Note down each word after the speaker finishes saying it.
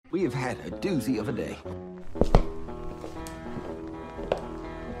We have had a doozy of a day.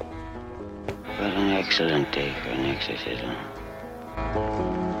 What an excellent day for an exorcism.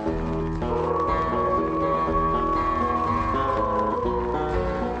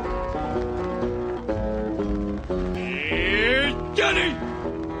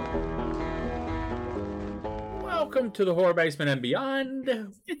 Welcome to the Horror Basement and Beyond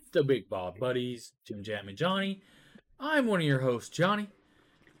with the Big Bob Buddies, Jim Jam and Johnny. I'm one of your hosts, Johnny,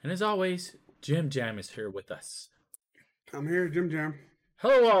 and as always, Jim Jam is here with us. I'm here, Jim Jam.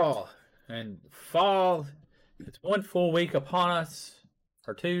 Hello all, and fall, it's one full week upon us,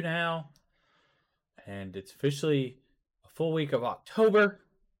 or two now, and it's officially a full week of October.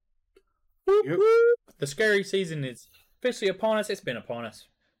 Yep. The scary season is officially upon us. It's been upon us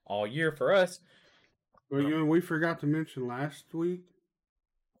all year for us. Well, you know, we forgot to mention last week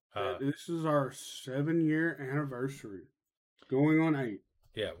that this is our 7-year anniversary. Going on 8.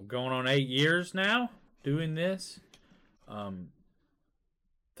 Yeah, we're going on 8 years now doing this.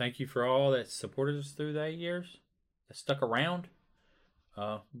 Thank you for all that supported us through the 8 years, that stuck around.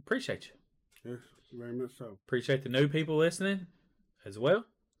 Appreciate you. Yes, very much so. Appreciate the new people listening as well.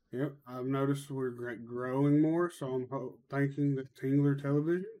 Yep, I've noticed we're growing more, so I'm thanking the Tingler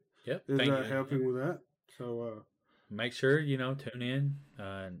Television. Yep, is thank you. helping with that. So make sure, tune in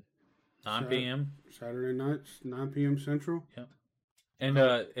 9 p.m. Saturday nights, 9 p.m. Central. Yep. And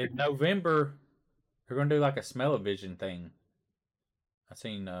in November, we're going to do like a smell-o-vision thing. I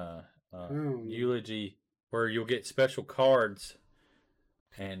seen Eulogy where you'll get special cards.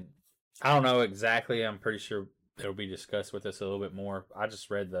 And I don't know exactly. I'm pretty sure it'll be discussed with us a little bit more. I just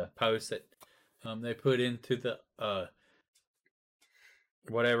read the post that they put into the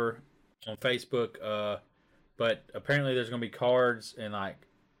whatever on Facebook. But apparently there's going to be cards, and like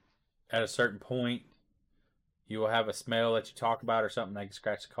at a certain point, you will have a smell that you talk about or something. They can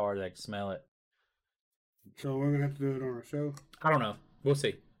scratch the card, they can smell it. So we're going to have to do it on our show? I don't know. We'll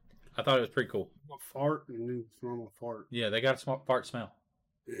see. I thought it was pretty cool. A fart and then smell a fart. Yeah, they got a fart smell.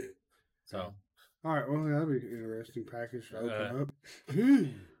 So. All right, well, that'll be an interesting package to open up.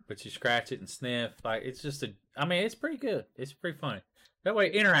 But you scratch it and sniff. Like, it's just it's pretty good. It's pretty funny. That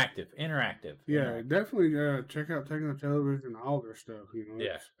way, interactive. Yeah, definitely check out Taking the Television and all their stuff.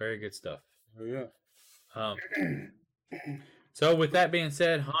 Yeah, very good stuff. Oh, yeah. So with that being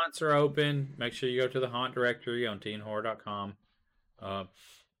said, haunts are open. Make sure you go to the haunt directory on teenhorror.com.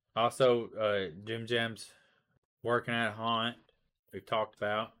 Also, Jim Jam's working at a haunt. We've talked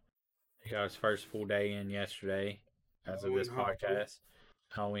about. He got his first full day in yesterday as of this podcast.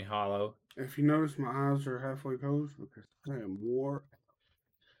 Halloween Hollow. If you notice, my eyes are halfway closed because I am wore.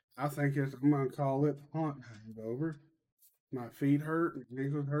 I think I'm going to call it the haunt hangover. My feet hurt, my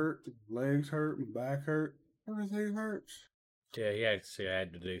ankles hurt, my legs hurt, my back hurt. Everything hurts. Yeah, he actually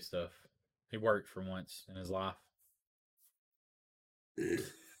had to do stuff. He worked for once in his life.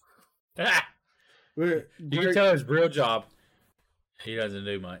 But you can tell his real job, he doesn't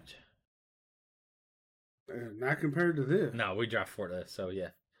do much. Not compared to this. No, we drive forklifts, so yeah.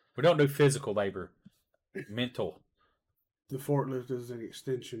 We don't do physical labor. Mental. The forklift is an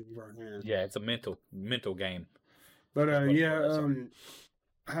extension of our hand. Yeah, it's a mental game. But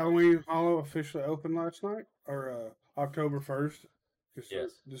Halloween Hollow officially opened last night, or October 1st.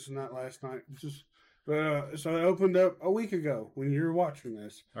 Yes. This is not last night. So it opened up a week ago when you're watching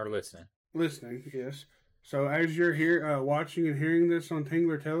this. Or listening. Listening, yes. So as you're here watching and hearing this on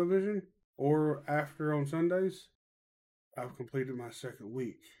Tingler Television, or after on Sundays, I've completed my second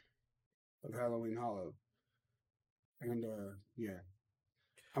week of Halloween Hollow. And, yeah.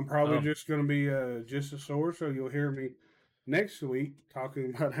 I'm probably just going to be just as sore, so you'll hear me next week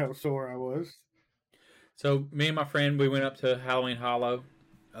talking about how sore I was. So, me and my friend, we went up to Halloween Hollow.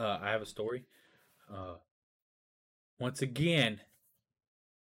 I have a story. Once again,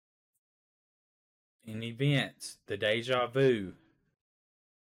 in events, the deja vu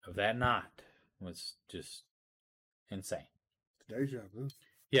of that night was just insane. Deja vu?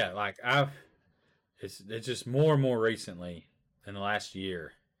 Yeah, like it's just more and more recently in the last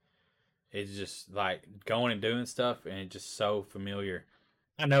year. It's just like going and doing stuff, and it's just so familiar.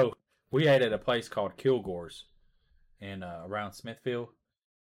 I know we ate at a place called Kilgore's in around Smithfield,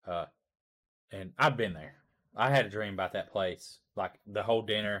 and I've been there. I had a dream about that place, like the whole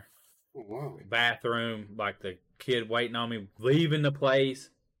dinner, bathroom, like the kid waiting on me, leaving the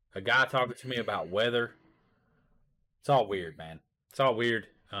place, a guy talking to me about weather. It's all weird, man. It's all weird.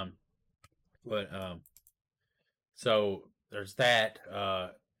 So there's that.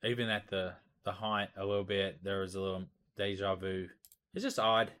 Even at the haunt a little bit, there was a little deja vu. It's just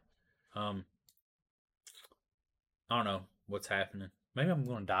odd. I don't know what's happening. Maybe I'm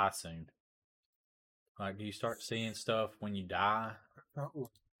going to die soon. Like, do you start seeing stuff when you die? I don't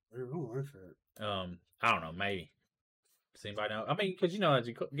like that. I don't know. Maybe. Does anybody know? I mean, because as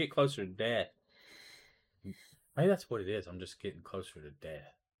you get closer to death, maybe that's what it is. I'm just getting closer to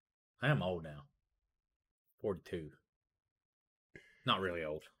death. I am old now. 42. Not really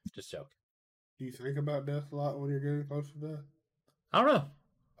old. Just joking. Do you think about death a lot when you're getting close to death? I don't know.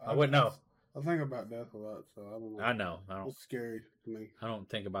 I wouldn't know. I think about death a lot, so I don't know. I know. I don't. It's scary to me. I don't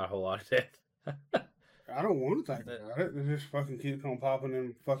think about a whole lot of death. I don't want to think about it. It just fucking keeps on popping in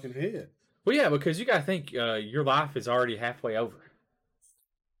my fucking head. Well, yeah, because you got to think your life is already halfway over.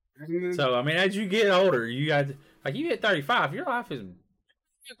 Then, So, I mean, as you get older, you hit 35, your life is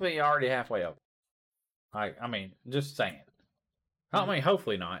basically already halfway over. Like, I mean, just saying. I mean,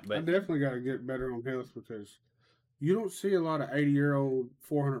 hopefully not, but I definitely got to get better on health because you don't see a lot of 80-year-old,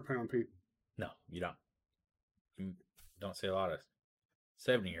 400-pound people. no, you don't. You don't see a lot of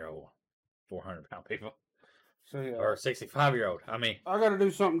 70-year-old, 400-pound people. So yeah, Or 65-year-old. I mean, I got to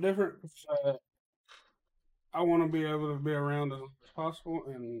do something different. I want to be able to be around as long as possible,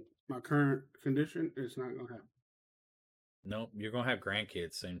 and my current condition is not going to happen. no, you're going to have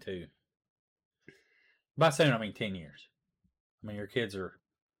grandkids soon, too. By soon, I mean 10 years. I mean, your kids are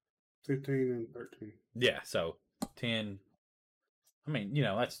 15 and 13. Yeah, so 10. I mean,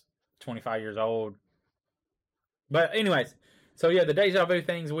 that's 25 years old. But anyways, so yeah, the deja vu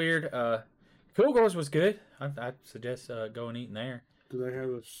thing's weird. Coolgores was good. I'd suggest going eating there. Do they have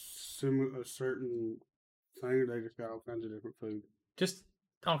a certain thing, or they just got all kinds of different food? Just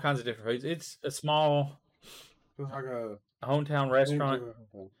all kinds of different foods. It's a small, It's like a hometown restaurant.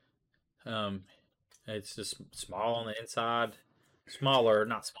 Okay. It's just small on the inside. Smaller,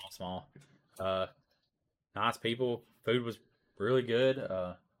 not small. Nice people. Food was really good.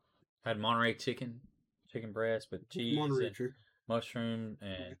 Had Monterey chicken breast with cheese and mushroom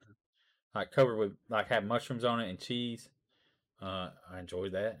and covered with had mushrooms on it and cheese. I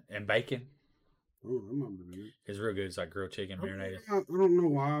enjoyed that, and bacon. Oh, that might be good. It's real good. It's like grilled chicken marinated. I don't know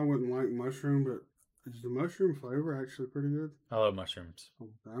why I wouldn't like mushroom, but is the mushroom flavor actually pretty good? I love mushrooms,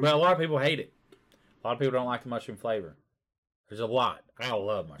 Okay. but a lot of people hate it. A lot of people don't like the mushroom flavor. There's a lot. I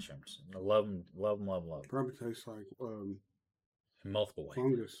love mushrooms. I love them. Probably tastes like In multiple ways.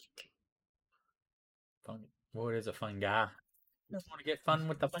 fungus. What is a fun guy? Just want to get fun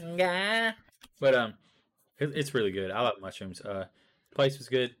with the fun guy. But it's really good. I love mushrooms. The place was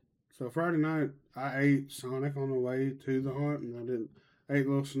good. So Friday night, I ate Sonic on the way to the hunt, and I ate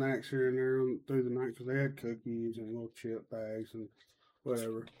little snacks here and there through the night because they had cookies and little chip bags and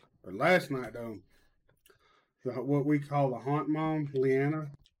whatever. But last night, though, what we call the hunt mom,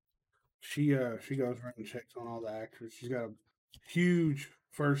 Leanna, she goes around and checks on all the actors. She's got a huge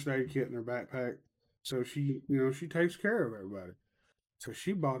first aid kit in her backpack, so she takes care of everybody. So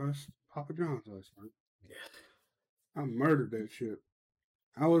she bought us Papa John's last night. Yeah. I murdered that shit.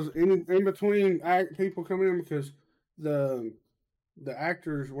 I was in between people coming in because the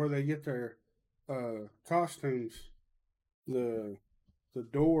actors where they get their costumes, the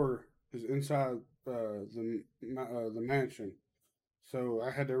door is inside the mansion, so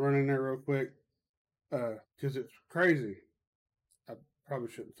I had to run in there real quick because it's crazy. I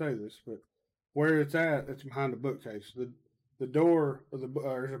probably shouldn't say this, but where it's at, it's behind the bookcase. The door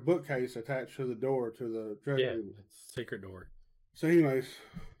there's a bookcase attached to the door to the treasure room. It's a secret door. So, anyways,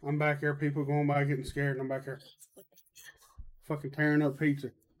 I'm back there. People going by getting scared, and I'm back there fucking tearing up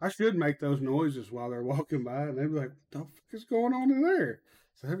pizza. I should make those noises while they're walking by, and they'd be like, "What the fuck is going on in there?"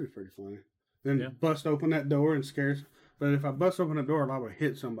 So that'd be pretty funny. Then bust open that door and scares. But if I bust open the door, I would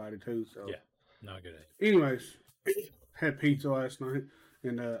hit somebody too. So yeah, not good. Anyways, had pizza last night,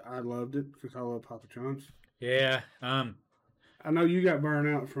 and I loved it because I love Papa John's. Yeah. I know you got burned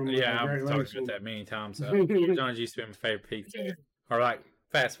out from I've talked about that many times. Papa John's used to be my favorite pizza, or like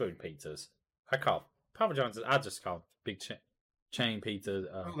fast food pizzas. I just call big chain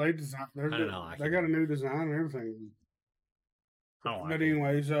pizza. They design. They got a new design and everything. I don't like But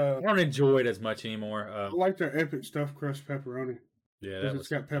anyways, I don't enjoy it as much anymore. I like their epic stuffed crust pepperoni. Yeah, it's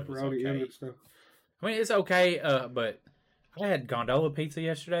got pepperoni in it and stuff. I mean, it's okay, but I had gondola pizza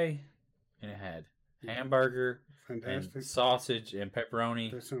yesterday, and it had hamburger, fantastic, and sausage, and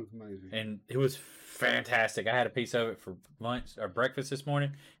pepperoni. That sounds amazing. And it was fantastic. I had a piece of it for lunch or breakfast this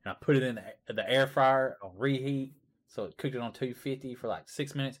morning, and I put it in the air fryer on reheat, so it cooked it on 250 for like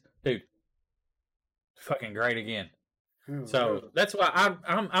 6 minutes. Dude, fucking great again. So that's why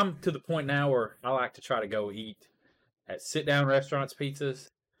I'm to the point now where I like to try to go eat at sit down restaurants pizzas.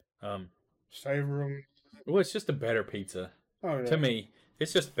 Savor them. Well, it's just a better pizza. Oh, yeah. To me,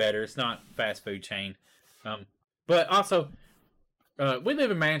 it's just better. It's not fast food chain. But also, we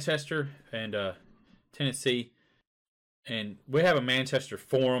live in Manchester and Tennessee, and we have a Manchester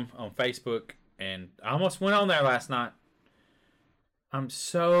forum on Facebook, and I almost went on there last night. I'm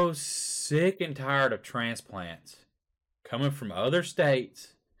so sick and tired of transplants coming from other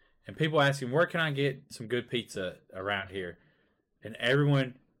states and people asking, where can I get some good pizza around here? And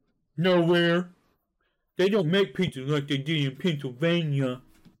everyone, nowhere. They don't make pizza like they did in Pennsylvania.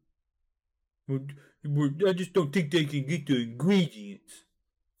 I just don't think they can get the ingredients.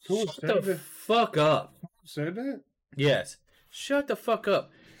 Shut the fuck up. Said that? Yes. Shut the fuck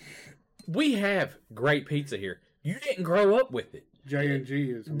up. We have great pizza here. You didn't grow up with it.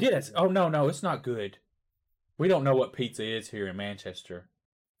 J&G is. Yes. Oh, no, it's not good. We don't know what pizza is here in Manchester.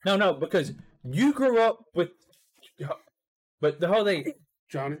 No, because you grew up with... But the whole thing...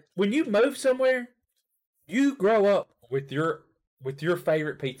 Johnny? When you move somewhere, you grow up with your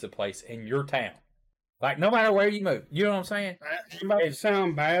favorite pizza place in your town. Like, no matter where you move. You know what I'm saying? I'm about to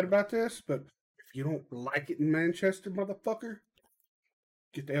sound bad about this, but if you don't like it in Manchester, motherfucker,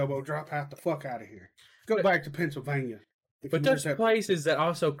 get the elbow drop half the fuck out of here. Go back to Pennsylvania. But there's places that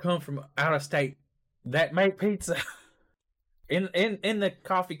also come from out of state that make pizza in the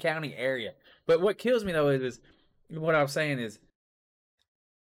Coffee County area. But what kills me, though, is what I was saying is,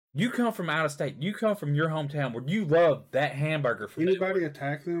 you come from out of state. You come from your hometown where you love that hamburger. Anybody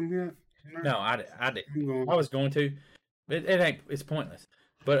attack them yet? No, I did. I was going to. It ain't. It's pointless.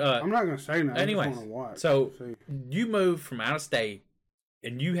 But I'm not gonna say no. Anyway, so you move from out of state,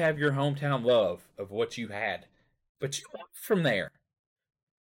 and you have your hometown love of what you had, but you moved from there.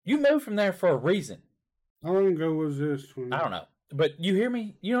 You moved from there for a reason. How long ago was this? I don't know, but you hear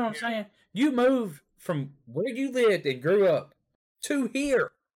me? You know what I'm saying? You moved from where you lived and grew up to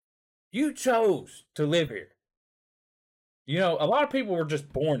here. You chose to live here. You know, a lot of people were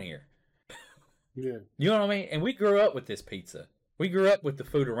just born here. Yeah. You know what I mean? And we grew up with this pizza. We grew up with the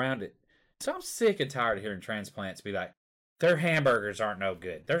food around it. So I'm sick and tired of hearing transplants be like, their hamburgers aren't no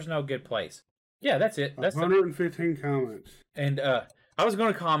good. There's no good place. Yeah, that's it. That's 115 comments. And I was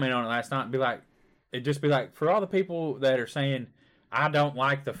going to comment on it last night and be like, for all the people that are saying, I don't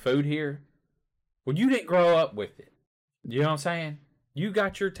like the food here, well, you didn't grow up with it. You know what I'm saying? You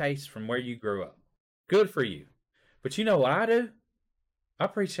got your taste from where you grew up. Good for you. But you know what I do? I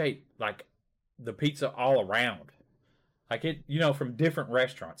appreciate, like, the pizza all around. Like, it, you know, from different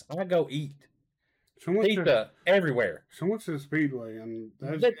restaurants. I go eat pizza everywhere. Someone said Speedway, and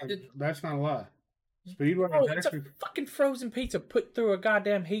that's not a lie. Speedway Oh, is it's a fucking frozen pizza put through a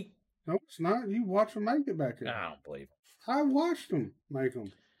goddamn heat. No, it's not. You watch them make it back there. I don't believe it. I watched them make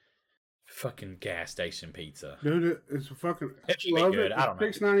them. Fucking gas station pizza. Dude, it's a fucking... It should be good. I don't know.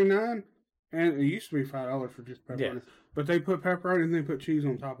 $6.99, and it used to be $5 for just pepperoni. Yeah. But they put pepperoni and they put cheese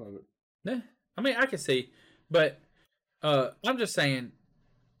on top of it. Yeah. I mean, I can see. But I'm just saying,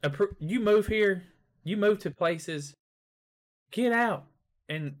 you move here, you move to places, get out.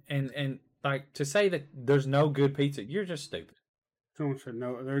 And like, to say that there's no good pizza, you're just stupid. Someone said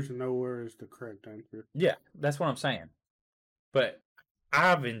no. There's nowhere is the correct answer. Yeah, that's what I'm saying. But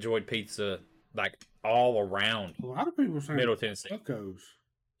I've enjoyed pizza like all around. A lot of people saying Middle Tennessee. Tacos.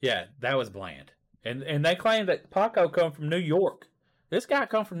 Yeah, that was bland. And they claim that Paco come from New York. This guy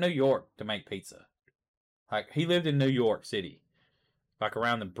come from New York to make pizza. Like, he lived in New York City, like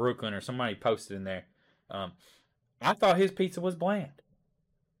around the Brooklyn, or somebody posted in there. I thought his pizza was bland,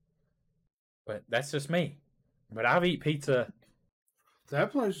 but that's just me. But I've eaten pizza.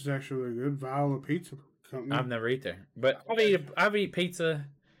 That place is actually a good Viola Pizza Company. I've never eaten there, but I've eaten pizza.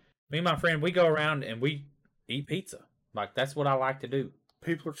 Me and my friend, we go around and we eat pizza. Like, that's what I like to do.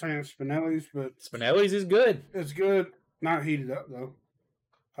 People are saying Spinelli's, but Spinelli's is good. It's good, not heated up though.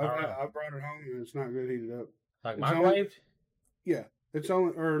 I brought it home and it's not good heated up. Like microwaved? Yeah, it's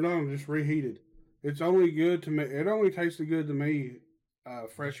only just reheated. It's only good to me. It only tasted good to me.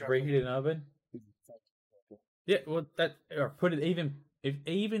 Fresh. Reheated in the oven. Yeah, well, that or put it even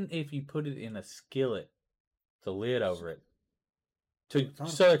if you put it in a skillet, the lid over it,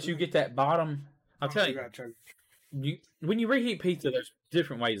 so that you get that bottom. I'll tell you, when you reheat pizza, there's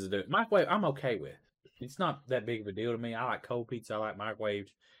different ways to do it. Microwave, I'm okay with. It's not that big of a deal to me. I like cold pizza. I like microwaved.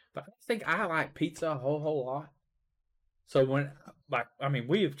 But I think I like pizza a whole lot. So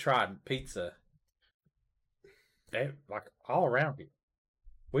we have tried pizza like all around here.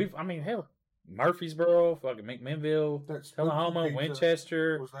 Hell, Murfreesboro, fucking McMinnville, Tullahoma,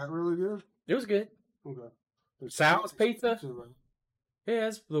 Winchester. Was that really good? It was good. Okay. Sal's Pizza. Yeah,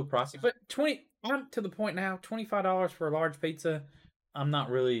 it's a little pricey, but I'm to the point now. $25 for a large pizza. I'm not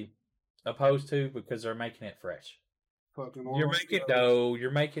really opposed to because they're making it fresh. fucking You're making dough.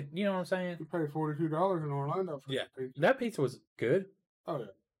 You're making, you know what I'm saying? You paid $42 in Orlando for that pizza. That pizza was good. Oh yeah.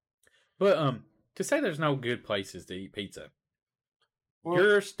 But to say there's no good places to eat pizza, Well,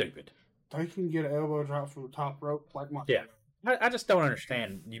 you're stupid. They can get an elbow drop from the top rope like my. Yeah. I just don't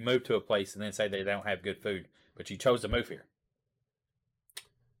understand. You move to a place and then say they don't have good food, but you chose to move here.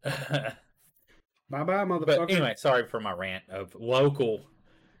 Bye-bye, motherfucker. But anyway, sorry for my rant of local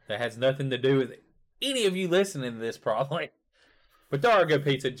that has nothing to do with any of you listening to this, probably. But there are good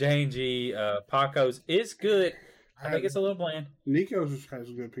pizza. J&G, Paco's is good. I think it's a little bland. Nico's has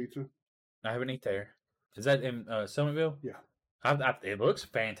a good pizza. I haven't eaten there. Is that in Summitville? Yeah. It looks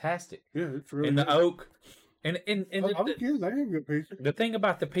fantastic. Yeah, it's really in good. the oak. And they have good pizza. The thing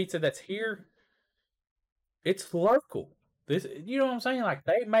about the pizza that's here, it's local. This, you know what I'm saying? Like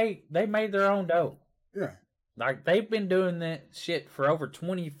they made their own dough. Yeah. Like they've been doing that shit for over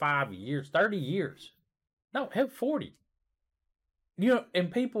 25 years, 30 years. No, hell, 40. You know,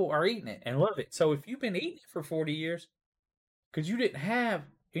 and people are eating it and love it. So if you've been eating it for 40 years, because you didn't have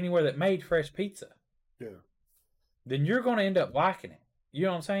anywhere that made fresh pizza, then you're going to end up liking it. You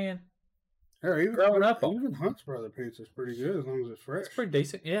know what I'm saying? Yeah, even growing up on even Hunt's Brother pizza is pretty good as long as it's fresh. It's pretty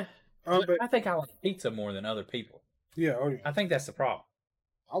decent, yeah. But I think I like pizza more than other people. Yeah, oh yeah. I think that's the problem.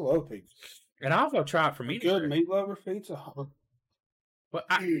 I love pizza. And I'll go try it from good meat lover pizza. But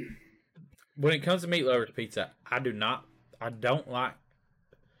when it comes to meat lover pizza, I don't like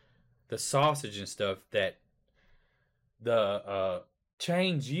the sausage and stuff that the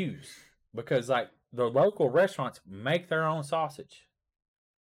chains use, because like the local restaurants make their own sausage.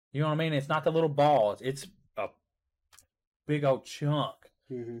 You know what I mean? It's not the little balls. It's a big old chunk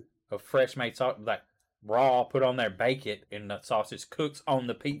of fresh made sausage, like raw, put on there, bake it, and the sausage cooks on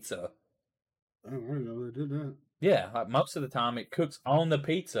the pizza. I didn't know they did that. Yeah, like most of the time it cooks on the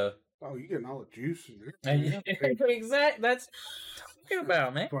pizza. Oh, you're getting all the juice in there. Exactly. That's what I'm talking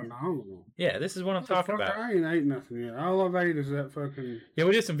about, man. Phenomenal. Yeah, this is what I'm talking about. I ain't ate nothing yet. All I've ate is that fucking... Yeah,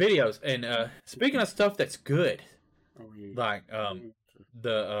 we did some videos. And speaking of stuff that's good, like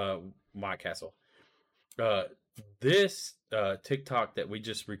the White Castle, this TikTok that we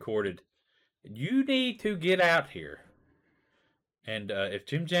just recorded, you need to get out here. And if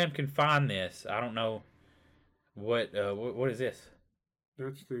Jim Jam can find this, I don't know what is this?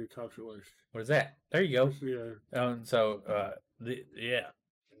 That's the toxic waste. What is that? There you go. Yeah. Yeah.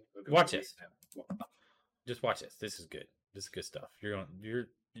 Watch this. Just watch this. This is good. This is good stuff. You're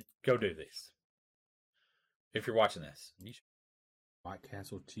go do this. If you're watching this, White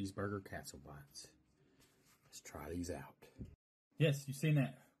Castle cheeseburger castle bites. Let's try these out. Yes, you've seen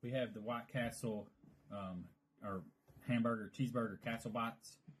that. We have the White Castle or hamburger cheeseburger castle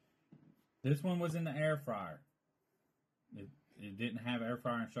bites. This one was in the air fryer. It didn't have air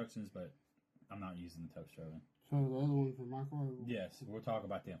fryer instructions, but I'm not using the toaster oven. So the other ones are microwave? Yes, we'll talk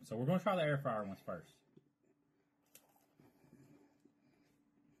about them. So we're going to try the air fryer ones first.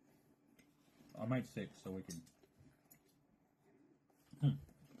 I made 6 so we can...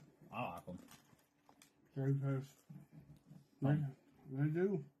 I like them. Very fast. They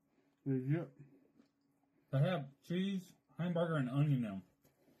do. Yep. They have cheese, hamburger, and onion in them.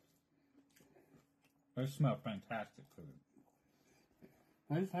 They smell fantastic food.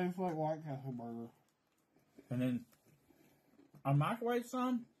 They taste like White Castle burger. And then I microwaved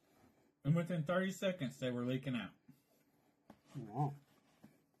some, and within 30 seconds they were leaking out. Wow.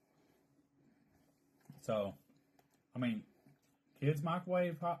 So, I mean, kids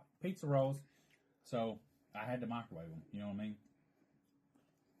microwave hot pizza rolls, so I had to microwave them. You know what I mean?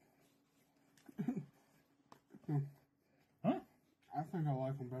 Huh? I think I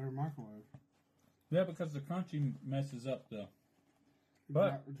like them better microwave. Yeah, because the crunchy messes up the...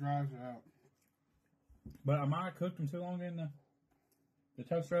 It dries it out. But I might have cooked them too long in the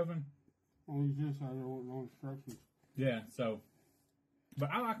toaster oven. Well, you just had no instructions. Yeah, so...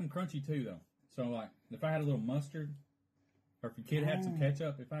 But I like them crunchy too, though. So, like, if I had a little mustard, or if your kid had some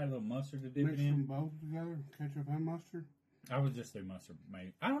ketchup, if I had a little mustard to dip it in... Mix them both together, ketchup and mustard? I would just do mustard,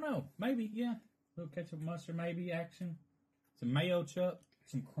 maybe. I don't know. Maybe, yeah. A little ketchup, mustard, maybe, action. Some mayo chuck,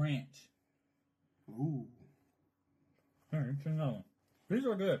 some crunch. Ooh. Here, here's another one. These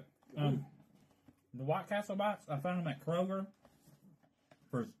are good. The White Castle bites, I found them at Kroger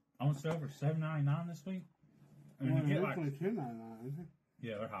for on sale for $7.99 this week. And Well, you get like $10.99, is it?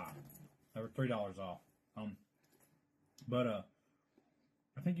 yeah, they're high. They were $3 off. But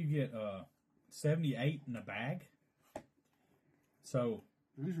I think you get 78 in a bag. So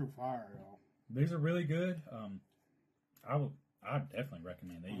These are fire, y'all. these are really good. I'd definitely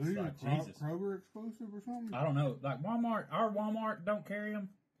recommend these. Are these Like a Jesus, Kroger exclusive or something? I don't know. Like Walmart, our Walmart don't carry them,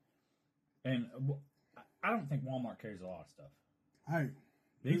 and I don't think Walmart carries a lot of stuff. Hey,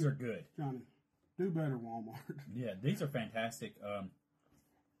 These are good. Johnny, do better, Walmart. Yeah, these are fantastic.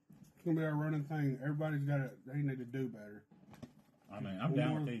 It's gonna be our running thing. Everybody's got it. They need to do better. I mean, I'm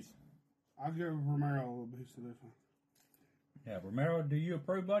down with these. I'll give Romero a little piece of this one. Yeah, Romero, do you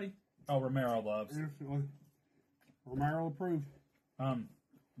approve, buddy? Oh, Romero loves. Instantly. Romero approved.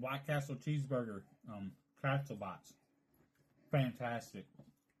 White Castle cheeseburger, Castle Bites. Fantastic.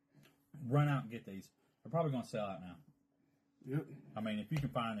 Run out and get these. They're probably going to sell out now. Yep. I mean, if you can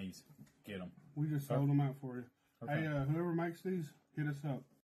find these, get them. We just sold them out for you. Okay. Hey, whoever makes these, hit us up.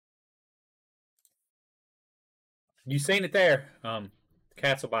 You seen it there.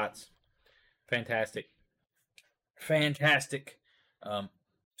 Castle Bites. Fantastic. Fantastic.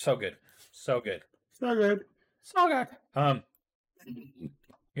 So good. So good. So good. So good.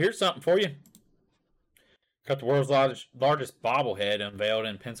 Here's something for you. Got the world's largest bobblehead unveiled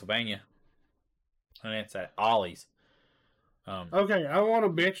in Pennsylvania. And it's at Ollie's. Okay, I want to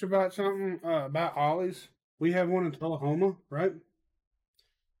bitch about something about Ollie's. We have one in Tullahoma, right?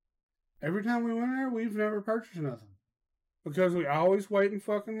 Every time we went there, we've never purchased nothing. Because we always wait in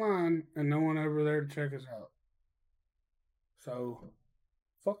fucking line and no one ever there to check us out. So,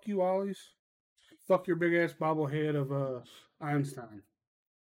 fuck you, Ollie's. Fuck your big ass bobblehead of Einstein.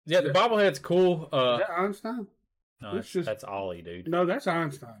 Yeah, the bobblehead's cool. Is that Einstein? No, that's Ollie, dude. No, that's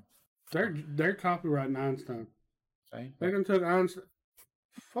Einstein. They're copyrighting Einstein. Okay. They done took Einstein.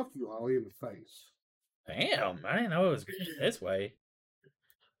 Fuck you, Ollie, in the face. Damn, I didn't know it was this way.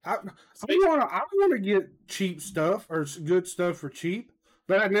 I want to get cheap stuff or good stuff for cheap,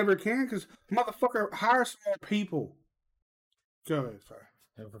 but I never can because motherfucker hire some more people. Go ahead, sorry.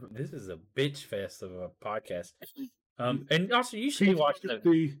 This is a bitch fest of a podcast. And also you should be watching the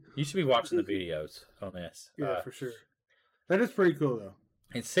videos on this. Yeah, for sure. That is pretty cool though.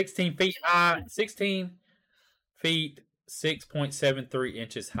 It's 16 feet high, 16 feet, 6.73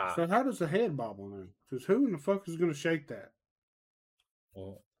 inches high. So how does the head bobble now? Because who in the fuck is going to shake that?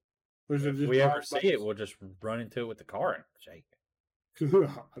 Well, if we ever see it, we'll just run into it with the car and shake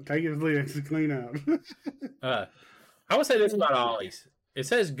it. Take his legs to clean out. I would say this about Ollie's. It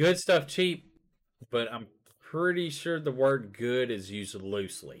says good stuff cheap, but I'm pretty sure the word good is used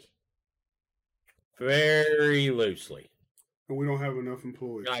loosely. Very loosely. And we don't have enough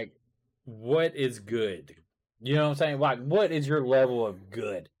employees. Like, what is good? You know what I'm saying? Like, what is your level of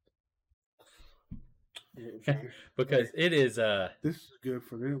good? Because it is this is good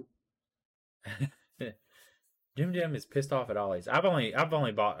for them. Jim is pissed off at Ollie's. I've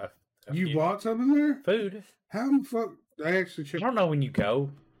only bought a You few bought something there? food. How the fuck? I actually I checked. don't know when you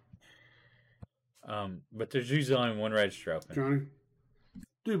go. But there's usually only one register open. Johnny,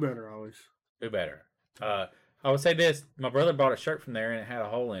 do better, always. Do better. I would say this: my brother bought a shirt from there and it had a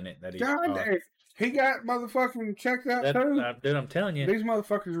hole in it that he. God damn, he got motherfucking checked out too. Dude, I'm telling you, These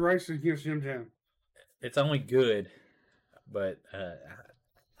motherfuckers racist against Jim Jam. it's only good, but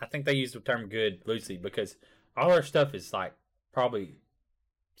I think they use the term "good" loosely because all their stuff is like probably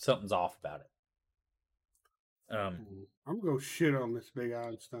something's off about it. I'm gonna go shit on this big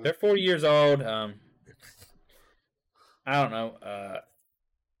Einstein. They're 40 years old. I don't know.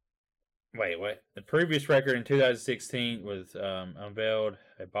 Wait, what? The previous record in 2016 was unveiled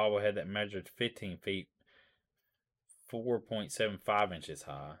a bobblehead that measured 15 feet, 4.75 inches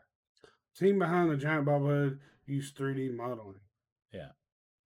high. Team behind the giant bobblehead used 3D modeling. Yeah.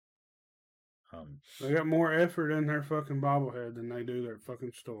 They got more effort in their fucking bobblehead than they do their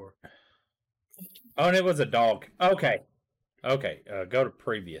fucking store. Oh, and it was a dog. Okay. Go to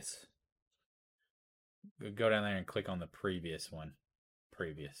previous. Go down there and click on the previous one.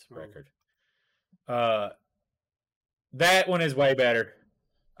 Previous record. That one is way better.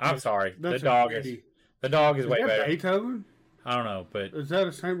 I'm sorry. The dog is way better. Beethoven? I don't know, but is that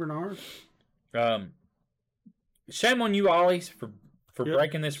a Saint Bernard? Shame on you, Ollies, for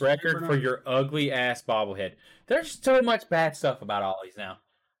breaking this record for your ugly ass bobblehead. There's so much bad stuff about Ollies now.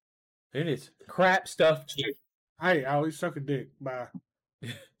 It is crap stuff. Hey, Ollie, suck a dick. Bye.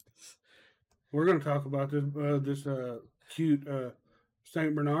 We're gonna talk about this cute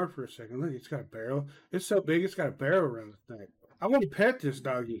Saint Bernard for a second. Look, it's got a barrel. It's so big, it's got a barrel around its neck. I want to pet this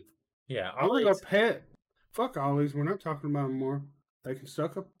doggy. Yeah, I want to pet. Fuck Ollies. We're not talking about them more. They can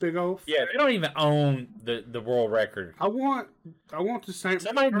suck a big old. Yeah, they don't even own the world record. I want the Saint.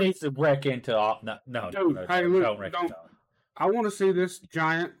 Somebody needs to wreck into all. No. Dude, hey, look, don't wreck into. I want to see this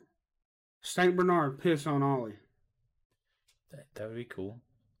giant Saint Bernard piss on Ollie. That would be cool.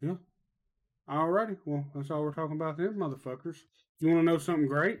 Yeah. Alrighty. Well, that's all we're talking about then, motherfuckers. You want to know something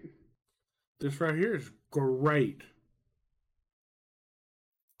great? This right here is great.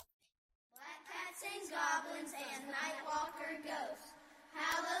 Black cat sings God.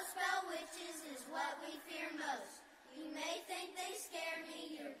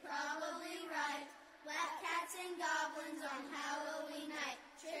 rats and goblins on Halloween night.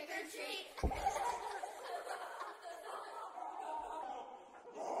 Trick or treat.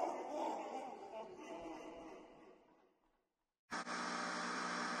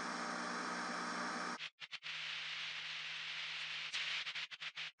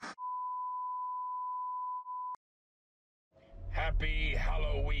 Happy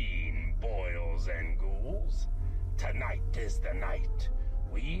Halloween, boils and ghouls. Tonight is the night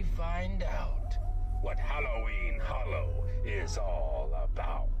we find out what Halloween Hollow is all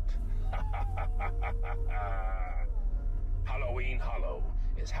about. Halloween Hollow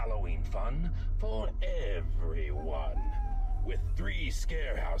is Halloween fun for everyone. With 3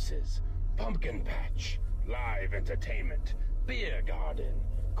 scare houses, pumpkin patch, live entertainment, beer garden,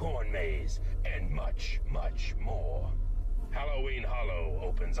 corn maze, and much, much more. Halloween Hollow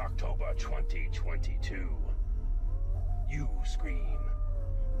opens October 2022. You scream.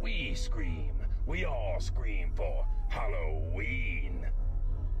 We scream. We all scream for Halloween.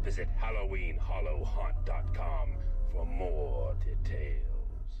 Visit HalloweenHollowHaunt.com for more details.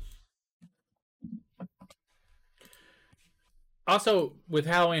 Also, with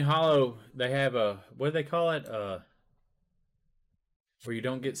Halloween Hollow, they have what do they call it? Where you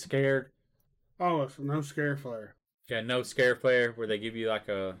don't get scared. Oh, it's no scare flare. Yeah, no scare flare, where they give you like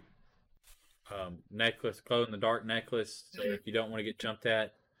a necklace, glow in the dark necklace, so if you don't want to get jumped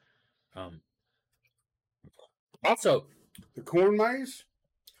at. Also, The corn maze,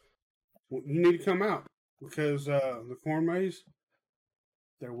 you need to come out because the corn maze,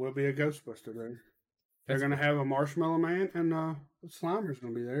 there will be a Ghostbuster there. They're going to have a Marshmallow Man, and Slimer's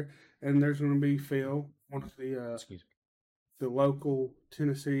going to be there, and there's going to be Phil, one of the local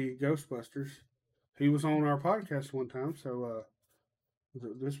Tennessee Ghostbusters. He was on our podcast one time, so was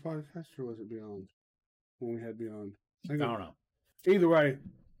it this podcast or was it Beyond? When we had Beyond, I don't know. Either way,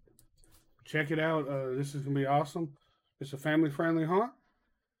 check it out. This is going to be awesome. It's a family-friendly haunt.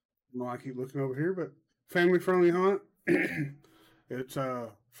 I know I keep looking over here, but family-friendly haunt. It's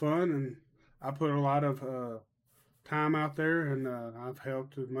fun, and I put a lot of time out there, and I've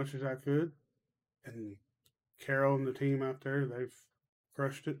helped as much as I could. And Carol and the team out there, they've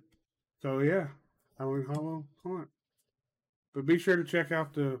crushed it. So, yeah, Halloween Hollow haunt. But be sure to check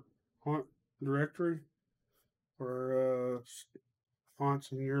out the haunt directory for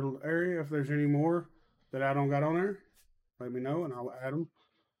haunts in your area. If there's any more that I don't got on there, let me know and I'll add them.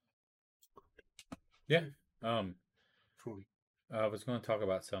 Yeah. Which one? I was going to talk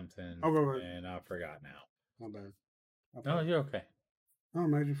about something, Oh, go ahead. and I forgot now. My bad. No, you're okay. Oh,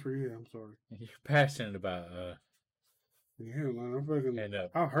 imagine for you. I'm sorry. You're passionate about Yeah, man. I'm fucking. and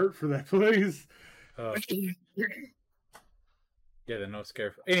I'll hurt for that, please. yeah, the no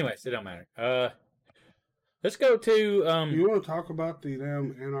scare. Anyways, it don't matter. Let's go to You want to talk about the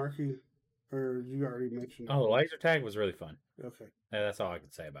damn anarchy, or you already mentioned? Oh, the laser tag was really fun. Okay. Yeah, that's all I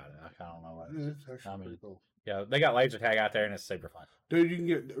can say about it. I don't know what. Yeah, it's actually pretty cool. Yeah, they got laser tag out there, and it's super fun. Dude, you can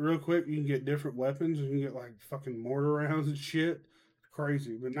get real quick. You can get different weapons, and you can get like fucking mortar rounds and shit.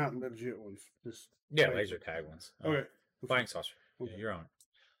 Crazy, but not legit ones. Just Yeah, laser tag ones. Okay. Flying saucer. Okay. Yeah, you're on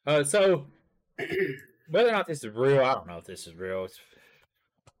it. So whether or not this is real, I don't know if this is real.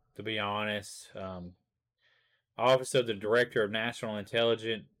 To be honest, Office of the Director of National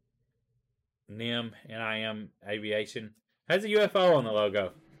Intelligence, NIM Aviation, has a UFO on the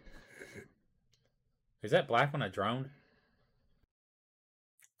logo. Is that black on a drone?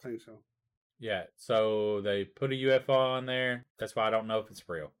 I think so. Yeah, so they put a UFO on there. That's why I don't know if it's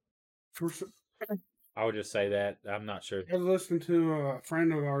real. I would just say that. I'm not sure. I was listening to a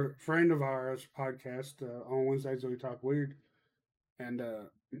friend of ours podcast on Wednesdays when we talk weird, and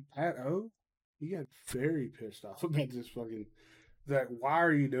Pat O, he got very pissed off about this fucking. That why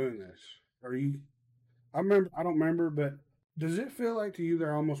are you doing this? Are you? I don't remember, but does it feel like to you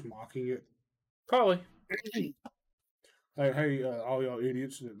they're almost mocking it? Probably. Hey, all y'all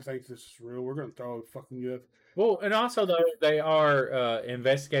idiots that think this is real, we're gonna throw a fucking UFO. Well, and also though they are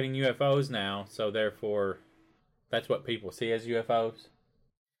investigating UFOs now, so therefore, that's what people see as UFOs.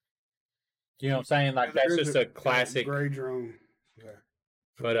 You know what I'm saying? Like that's just a classic gray drone. Yeah.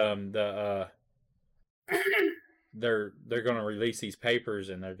 But they're gonna release these papers,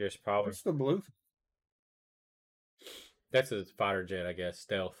 and they're just probably What's the blue? that's a fighter jet, I guess,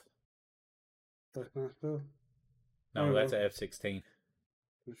 stealth. That's not stuff. No, that's a F-16.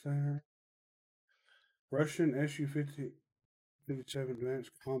 Russian Su-57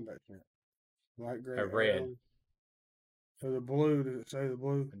 advanced combat jet. Light gray. Red. So the blue, does it say the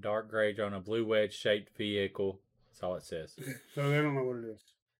blue? A dark gray on a blue wedge-shaped vehicle. That's all it says. So they don't know what it is.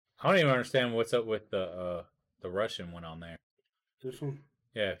 I don't even understand what's up with the Russian one on there. This one?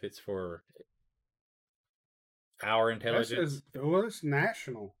 Yeah, if it's for Our That intelligence. says, well, it's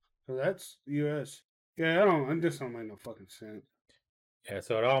national. So that's U.S. Yeah, this don't make no fucking sense. Yeah,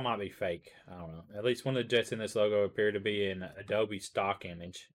 so it all might be fake. I don't know. At least one of the jets in this logo appear to be an Adobe stock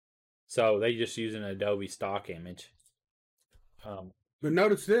image. So they just use an Adobe stock image. But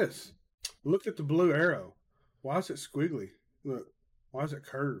notice this. Look at the blue arrow. Why is it squiggly? Look. Why is it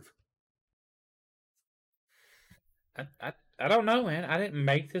curved? I don't know, man. I didn't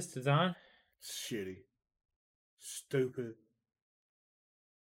make this design. Shitty. Stupid.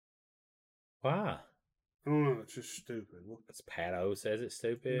 Why? I don't know. It's just stupid. It's Pato says it's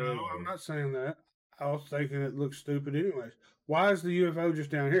stupid. No, I'm not saying that. I was thinking it looks stupid anyways. Why is the UFO just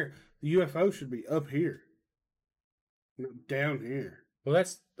down here? The UFO should be up here. Not down here. Well,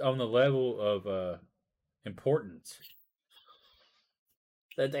 that's on the level of importance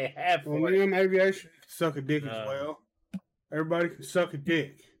that they have for Well, it. them aviation can suck a dick as No. well. Everybody can suck a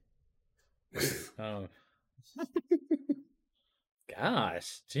dick. Oh.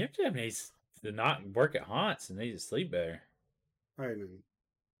 Gosh, Jim needs to not work at haunts and needs to sleep better. Hey, man.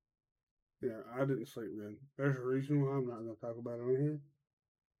 Yeah, I didn't sleep good. There's a reason why I'm not going to talk about it on here.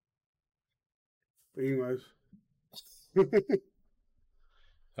 But anyways.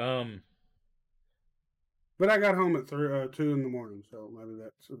 But I got home at 2 in the morning, so maybe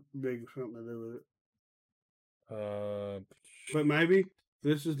that's a big something to do with it. But maybe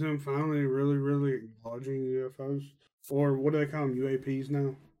this is them finally really, really acknowledging UFOs. Or what do they call them? UAPs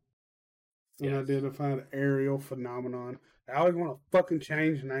now? Unidentified aerial phenomenon. I always want to fucking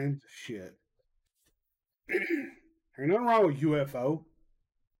change names of shit. Ain't nothing wrong with UFO.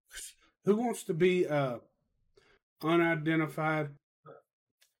 Who wants to be unidentified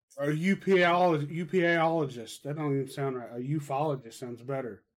or UPAologist? That don't even sound right. A ufologist sounds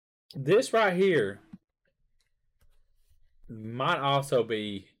better. This right here might also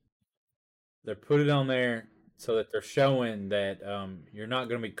be they put it on there so that they're showing that you're not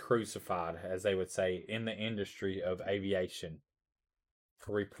going to be crucified, as they would say, in the industry of aviation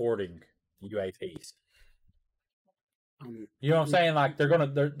for reporting UAPs. You know what I'm saying? Like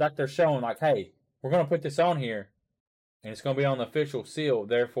they're showing like, hey, we're gonna put this on here, and it's gonna be on the official seal.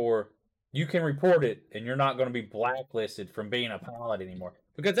 Therefore, you can report it, and you're not gonna be blacklisted from being a pilot anymore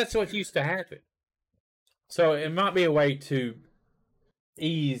because that's what used to happen. So it might be a way to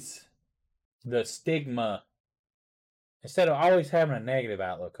ease the stigma instead of always having a negative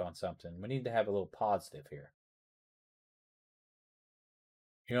outlook on something. We need to have a little positive here.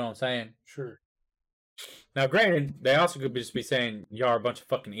 You know what I'm saying? Sure. Now, granted, they also could just be saying y'all are a bunch of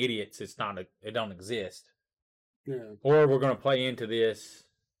fucking idiots. It don't exist. Yeah. Or we're gonna play into this,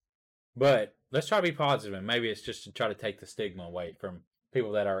 but let's try to be positive. And maybe it's just to try to take the stigma away from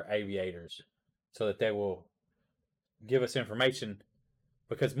people that are aviators, so that they will give us information.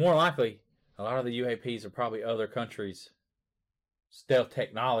 Because more likely, a lot of the UAPs are probably other countries' stealth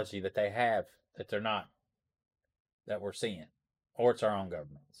technology that they have that they're not that we're seeing, or it's our own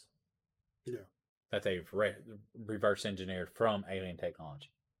governments. Yeah. That they've reverse engineered from alien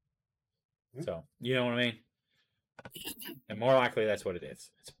technology. Yeah. So, you know what I mean? And more likely that's what it is.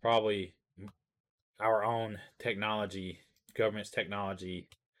 It's probably our own technology, government's technology,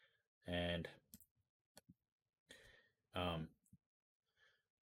 and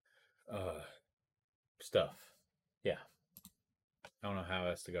stuff. Yeah. I don't know how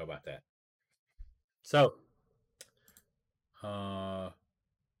else to go about that. So,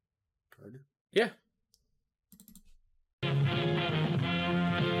 yeah. And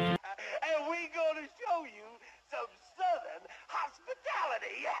we gonna show you some Southern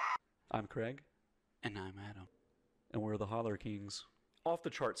hospitality. I'm Craig. And I'm Adam. And we're the Holler Kings. Off the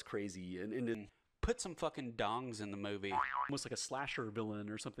charts crazy and Put some fucking dongs in the movie. almost like a slasher villain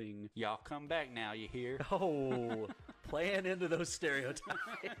or something. Y'all come back now, you hear? Oh, playing into those stereotypes.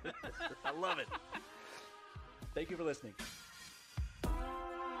 I love it. Thank you for listening.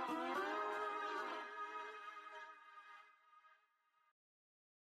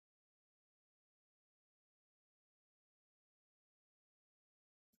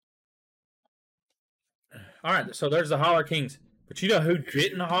 All right, so there's the Holler Kings. But you know who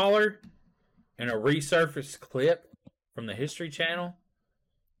didn't holler in a resurfaced clip from the History Channel?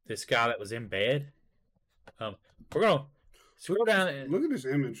 This guy that was in bed. We're going to scroll down. And, Look at this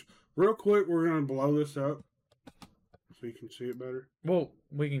image. Real quick, we're going to blow this up so you can see it better. well,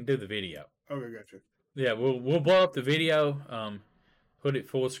 we can do the video. Okay, gotcha. Yeah, we'll blow up the video, put it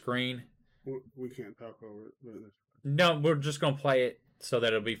full screen. We can't talk over it. But No, we're just going to play it so that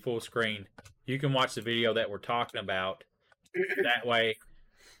it'll be full screen. You can watch the video that we're talking about. That way,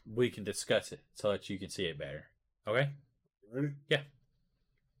 we can discuss it so that you can see it better. Okay? ready? Yeah.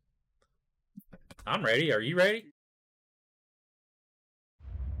 I'm ready. Are you ready?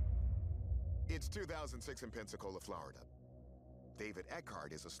 It's 2006 in Pensacola, Florida. David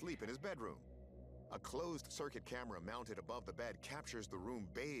Eckhart is asleep in his bedroom. A closed-circuit camera mounted above the bed captures the room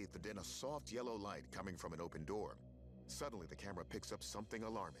bathed in a soft yellow light coming from an open door. Suddenly, the camera picks up something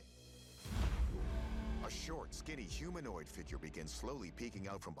alarming. A short, skinny humanoid figure begins slowly peeking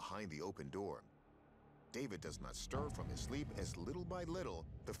out from behind the open door. David does not stir from his sleep as little by little,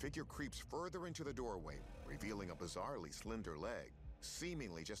 the figure creeps further into the doorway, revealing a bizarrely slender leg,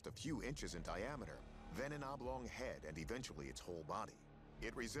 seemingly just a few inches in diameter, then an oblong head and eventually its whole body.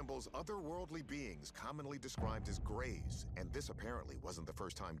 It resembles otherworldly beings commonly described as greys, and this apparently wasn't the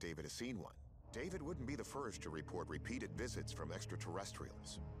first time David has seen one. David wouldn't be the first to report repeated visits from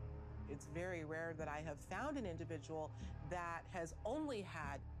extraterrestrials. It's very rare that I have found an individual that has only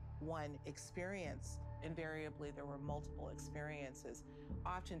had one experience. Invariably, there were multiple experiences,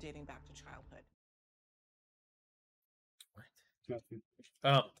 often dating back to childhood.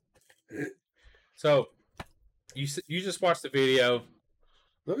 So you just watched the video.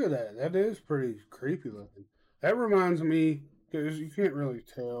 Look at that. That is pretty creepy looking. That reminds me, because you can't really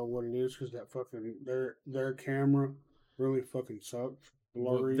tell what it is because that fucking their camera really fucking sucks.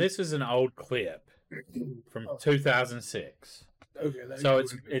 Blurry. This is an old clip from 2006. Okay, so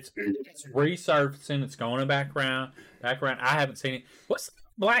it's resurfacing. It's going to background. I haven't seen it. What's the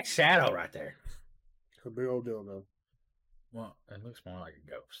black shadow right there? A big old dildo. Well, it looks more like a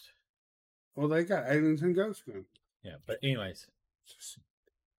ghost. Well, they got aliens and ghosts now. Yeah, but anyways.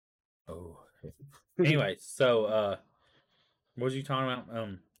 Oh. Anyways, so what was you talking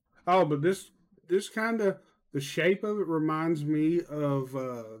about? But this kind of, the shape of it reminds me of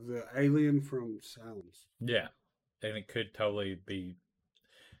the alien from Silence. Yeah, and it could totally be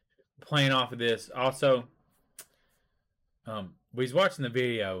playing off of this. Also, we was watching the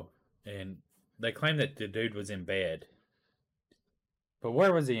video, and they claimed that the dude was in bed. But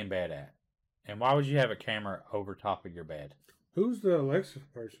where was he in bed at? And why would you have a camera over top of your bed? Who's the Alexa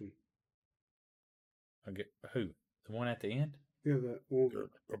person? Okay, who? The one at the end? Yeah, that one.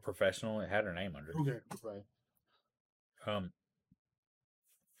 A professional. It had her name under it. Okay, right.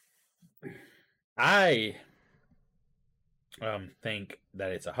 I think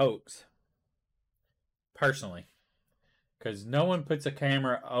that it's a hoax. Personally. Because no one puts a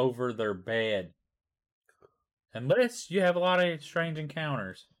camera over their bed. Unless you have a lot of strange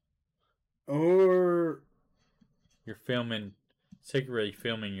encounters. Or you're secretly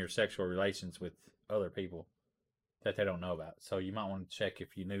filming your sexual relations with other people that they don't know about. So you might want to check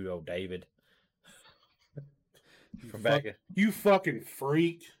if you knew old David. You fucking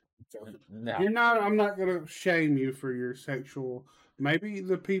freak. No. You're not. I'm not gonna shame you for your sexual. Maybe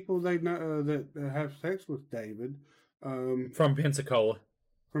the people they know that have sex with David, from Pensacola.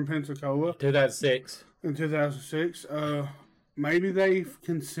 From Pensacola, 2006. In 2006, maybe they've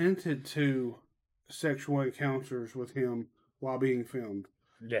consented to sexual encounters with him while being filmed.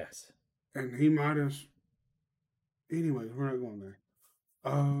 Yes. And he might have. Anyways, we're not going there.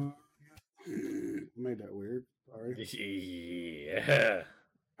 Made that weird. Sorry. Yeah.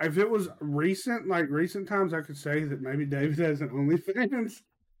 If it was recent times, I could say that maybe David has an OnlyFans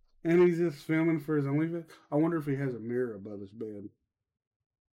and he's just filming for his OnlyFans. I wonder if he has a mirror above his bed.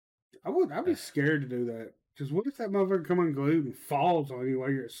 I'd be scared to do that. Because what if that motherfucker come unglued and falls on you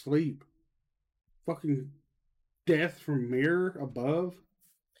while you're asleep? Fucking death from mirror above.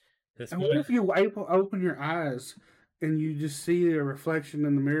 And what if you open your eyes and you just see a reflection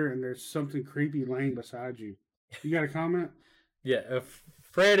in the mirror and there's something creepy laying beside you? You got a comment? Yeah,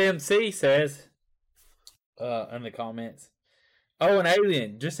 Fred MC says in the comments, "Oh, an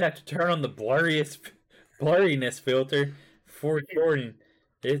alien! Just have to turn on the blurriness filter before recording.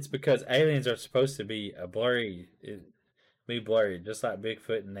 It's because aliens are supposed to be blurry, just like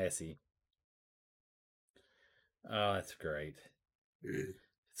Bigfoot and Nessie." Oh, that's great.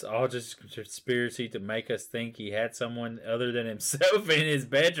 It's all just conspiracy to make us think he had someone other than himself in his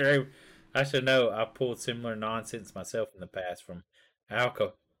bedroom. I should know. I pulled similar nonsense myself in the past from Al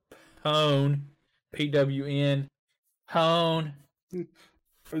Capone, PWN, Pone. You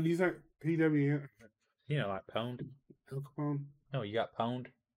think PWN? You know, like pwned. Al Capone? No, you got pwned.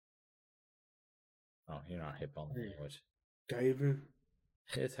 Oh, you're not hip on the language. David.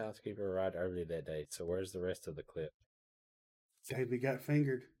 His housekeeper arrived early that day, so where's the rest of the clip? David got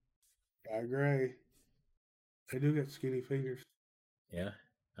fingered by Gray. They do get skinny fingers. Yeah.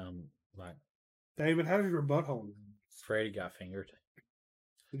 Like David, how's your butthole? Freddie got fingered.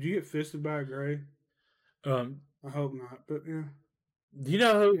 Did you get fisted by a Gray? I hope not, but yeah. Do you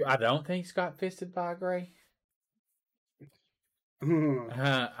know who I don't think's got fisted by a Gray?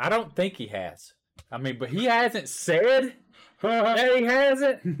 I don't think he has. I mean, but he hasn't said that he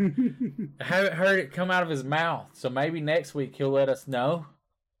hasn't. I haven't heard it come out of his mouth. So maybe next week he'll let us know.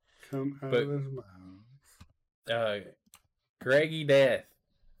 Come out But, of his mouth. Greggy Death.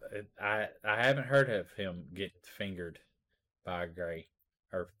 I haven't heard of him get fingered by a Gray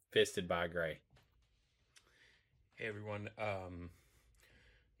or fisted by a Gray. Hey everyone.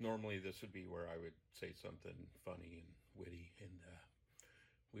 Normally this would be where I would say something funny and witty, and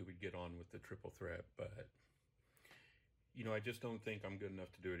we would get on with the triple threat. But I just don't think I'm good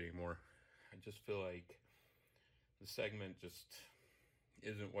enough to do it anymore. I just feel like the segment just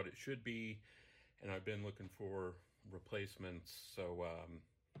isn't what it should be, and I've been looking for replacements. So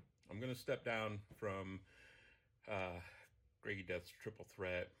I'm going to step down from Greggy Death's Triple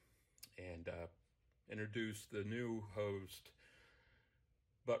Threat and introduce the new host,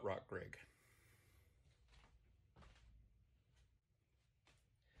 Butt Rock Greg.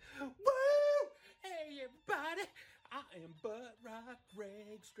 Woo! Hey everybody, I am Butt Rock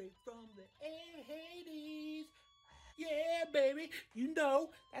Greg, straight from the 80s. Yeah, baby,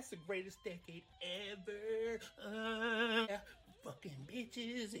 that's the greatest decade ever. Fucking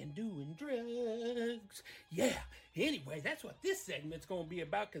bitches and doing drugs. Yeah, anyway, that's what this segment's gonna be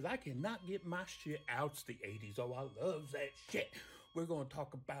about, because I cannot get my shit out. It's the 80s. Oh, I love that shit. We're gonna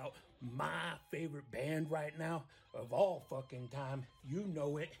talk about my favorite band right now of all fucking time. You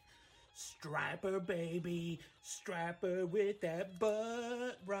know it. Striper, baby. Striper with that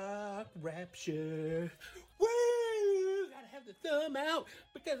butt rock rapture. Woo! Gotta have the thumb out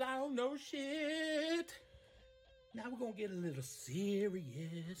because I don't know shit. Now we're gonna get a little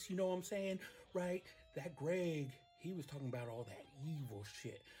serious. You know what I'm saying? Right? That Greg, he was talking about all that evil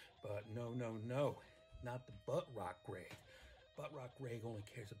shit. But no. Not the Butt Rock Greg. Butt Rock Greg only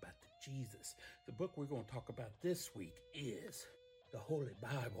cares about the Jesus. The book we're gonna talk about this week is the Holy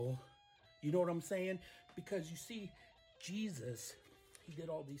Bible. You know what I'm saying? Because you see, Jesus, he did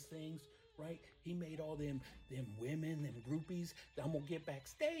all these things, right? He made all them women, them groupies. I'm going to get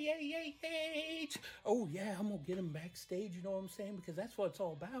backstage. Oh, yeah, I'm going to get them backstage, you know what I'm saying? Because that's what it's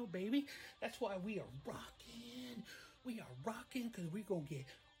all about, baby. That's why we are rocking. We are rocking because we're going to get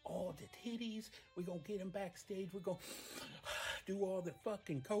all the titties. We're going to get them backstage. We're going to do all the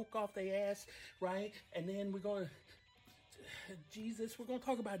fucking coke off their ass, right? And then we're going to... Jesus, we're gonna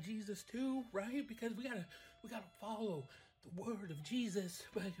talk about Jesus too, right? Because we gotta follow the word of Jesus,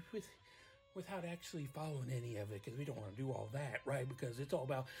 but without actually following any of it, because we don't want to do all that, right? Because it's all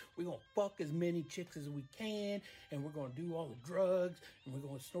about we're gonna fuck as many chicks as we can, and we're gonna do all the drugs, and we're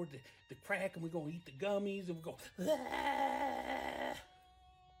gonna snort the crack, and we're gonna eat the gummies, and we're gonna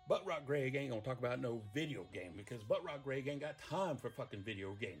Butt Rock Greg ain't gonna talk about no video game, because Butt Rock Greg ain't got time for fucking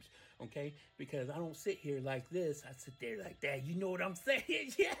video games, okay? Because I don't sit here like this, I sit there like that, you know what I'm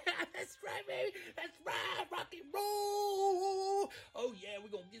saying? Yeah, that's right, baby, that's right, rock and roll! Oh yeah, we're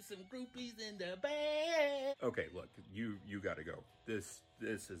gonna get some groupies in the bag! Okay, look, you gotta go. This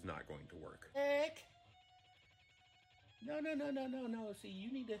is not going to work. Heck. No, see,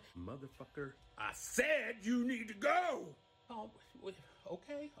 you need to... Motherfucker, I said you need to go! Oh,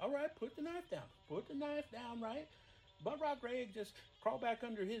 okay, all right, put the knife down. Put the knife down, right? Butt Rock Greg just crawl back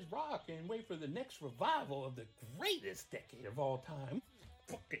under his rock and wait for the next revival of the greatest decade of all time.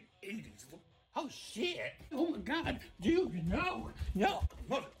 Fucking 80s. Oh, shit. Oh, my God. Dude, no,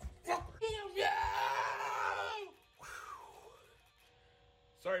 motherfucker. Hell no!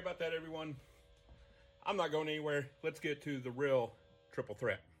 Sorry about that, everyone. I'm not going anywhere. Let's get to the real triple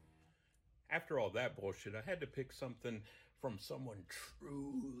threat. After all that bullshit, I had to pick something from someone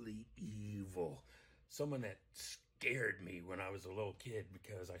truly evil. Someone that scared me when I was a little kid,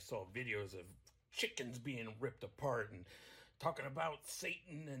 because I saw videos of chickens being ripped apart and talking about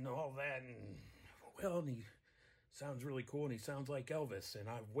Satan and all that. And he sounds really cool, and he sounds like Elvis. And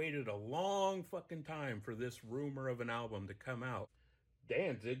I've waited a long fucking time for this rumor of an album to come out.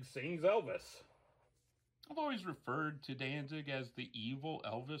 Danzig sings Elvis. I've always referred to Danzig as the evil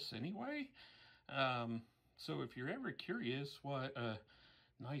Elvis anyway. So if you're ever curious what a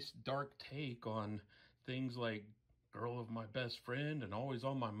nice dark take on things like Girl of My Best Friend and Always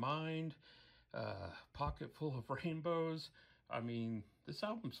on My Mind, Pocket Full of Rainbows, I mean, this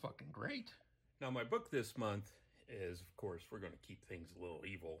album's fucking great. Now my book this month is, of course, we're going to keep things a little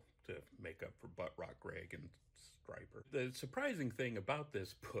evil to make up for Butt Rock Greg and Striper. The surprising thing about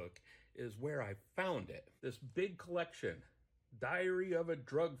this book is where I found it. This big collection, Diary of a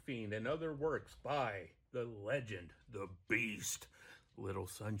Drug Fiend and Other Works by the legend, the beast, Little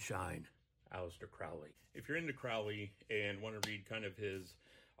Sunshine, Aleister Crowley. If you're into Crowley and want to read kind of his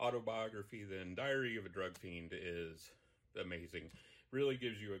autobiography, then Diary of a Drug Fiend is amazing. Really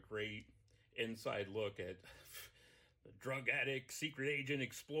gives you a great inside look at the drug addict, secret agent,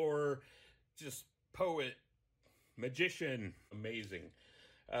 explorer, just poet, magician, amazing.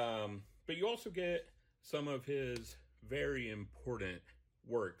 But you also get some of his very important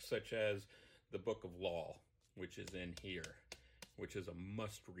works, such as the Book of Law, which is in here, which is a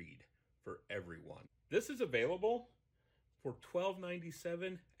must-read for everyone. This is available for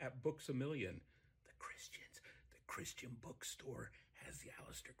 $12.97 at Books A Million. The Christian bookstore has the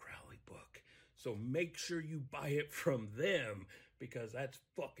Aleister Crowley book. So make sure you buy it from them, because that's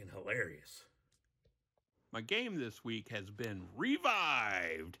fucking hilarious. My game this week has been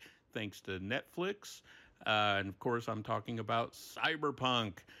revived thanks to Netflix. And of course, I'm talking about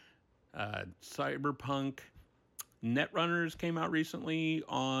Cyberpunk. Cyberpunk Netrunners came out recently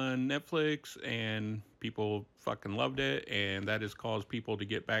on Netflix, and people fucking loved it. And that has caused people to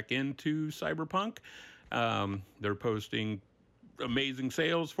get back into Cyberpunk. They're posting amazing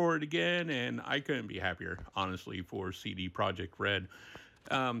sales for it again, and I couldn't be happier, honestly, for CD Projekt Red.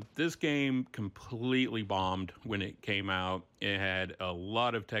 This game completely bombed when it came out. It had a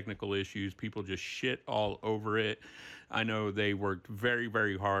lot of technical issues. People just shit all over it. I know they worked very,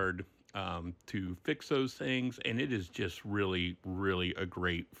 very hard to fix those things, and it is just really, really a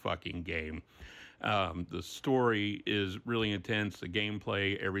great fucking game. The story is really intense. The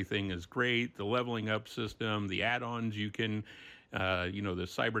gameplay, everything is great. The leveling up system, the add-ons you can, the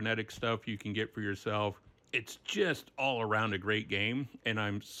cybernetic stuff you can get for yourself. It's just all around a great game, and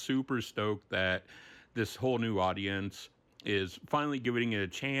I'm super stoked that this whole new audience is finally giving it a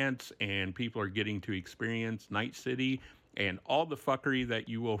chance, and people are getting to experience Night City and all the fuckery that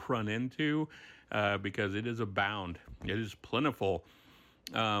you will run into, because it is abound. It is plentiful.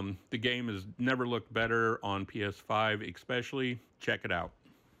 The game has never looked better on PS5, especially. Check it out.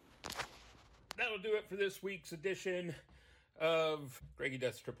 That'll do it for this week's edition of Greggy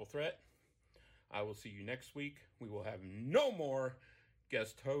Death's Triple Threat. I will see you next week. We will have no more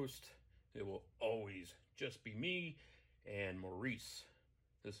guest host. It will always just be me and Maurice.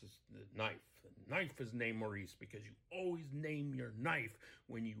 This is the knife. The knife is named Maurice because you always name your knife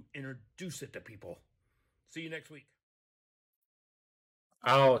when you introduce it to people. See you next week.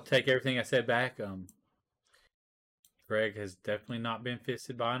 I'll take everything I said back. Greg has definitely not been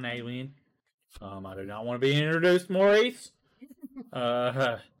fisted by an alien. I do not want to be introduced, Maurice.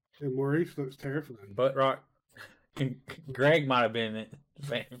 Maurice looks terrifying. But Rock, Greg might have been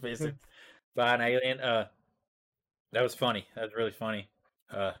fisted by an alien. That was funny. That was really funny.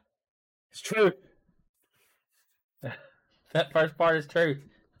 It's true. That first part is true.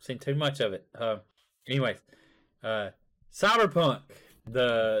 I've seen too much of it. Anyways, Cyberpunk,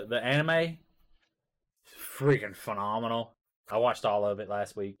 the anime, freaking phenomenal. I watched all of it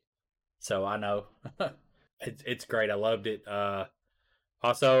last week, so I know it's great. I loved it.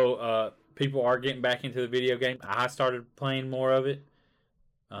 Also, people are getting back into the video game. I started playing more of it.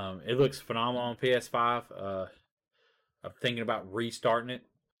 It looks phenomenal on PS5. I'm thinking about restarting it.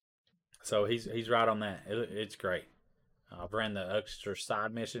 So he's right on that. It's great. I've ran the extra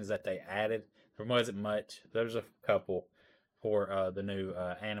side missions that they added. There wasn't much. There was a couple for the new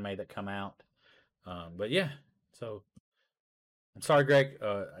anime that come out. But yeah, so I'm sorry, Greg.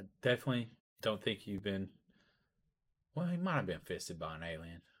 I definitely don't think you've been. Well, he might have been fisted by an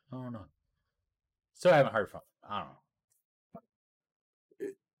alien. I don't know. Still haven't heard from him. I don't know.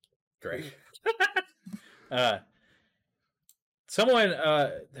 Great. Someone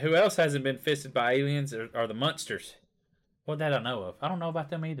who else hasn't been fisted by aliens are the Munsters. What that I know of. I don't know about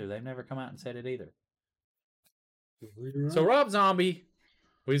them either. They've never come out and said it either. So Rob Zombie,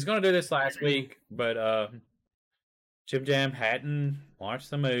 we was going to do this last week, but Jim Jam hadn't watched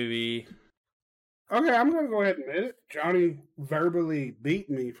the movie. Okay, I'm going to go ahead and admit it. Johnny verbally beat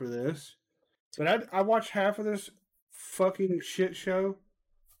me for this. But I watched half of this fucking shit show.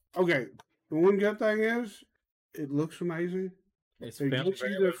 Okay, the one good thing is, it looks amazing. It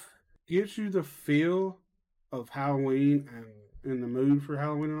gets you the feel of Halloween and in the mood for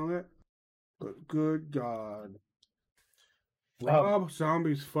Halloween and all that. But good God. Rob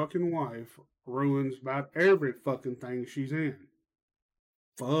Zombie's fucking wife ruins about every fucking thing she's in.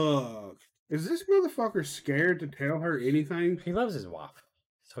 Fuck. Is this motherfucker scared to tell her anything? He loves his wife.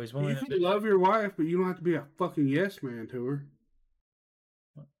 So he's willing to love your wife, but you don't have to be a fucking yes man to her.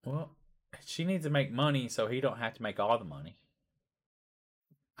 Well, she needs to make money so he don't have to make all the money.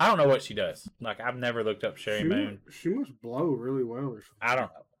 I don't know what she does. Like, I've never looked up Sherry Moon. She must blow really well or something. I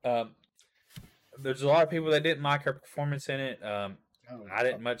don't know. There's a lot of people that didn't like her performance in it. I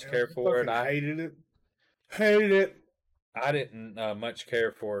didn't much care for it. I hated it. Hated it. I didn't much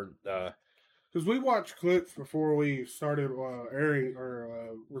care for Because we watched clips before we started airing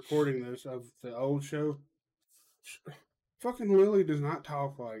or recording this of the old show. Fucking Lily does not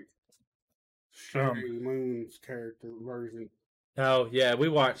talk like Sherry Moon's character version. Oh yeah, we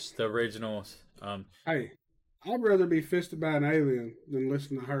watched the originals. Hey, I'd rather be fisted by an alien than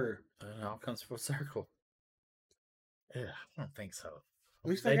listen to her. It all comes full circle. Yeah, I don't think so. At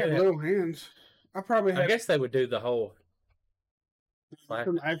least they have little hands. I guess they would do the whole. I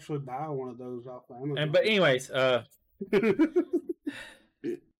can actually buy one of those off Amazon. But anyways, if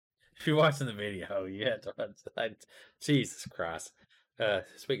you're watching the video, you have to. Jesus Christ!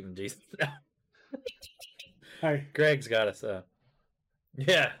 Speaking of Jesus, hey, Greg's got us.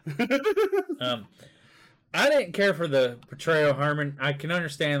 Yeah. I didn't care for the portrayal of Herman. I can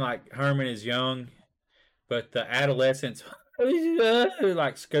understand like Herman is young, but the adolescence,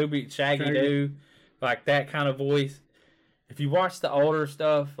 like Scooby Shaggy Doo, like that kind of voice. If you watch the older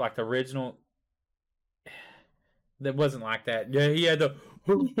stuff, like the original, that wasn't like that. Yeah, he had the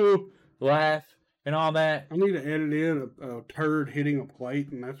laugh and all that. I need to edit in a turd hitting a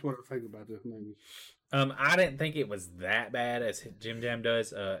plate, and that's what I think about this movie. I didn't think it was that bad as Jim Jam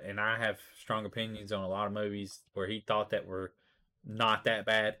does, and I have strong opinions on a lot of movies where he thought that were not that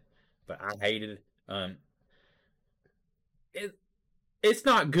bad, but I hated it. It's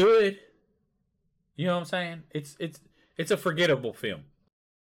not good. You know what I'm saying? It's a forgettable film.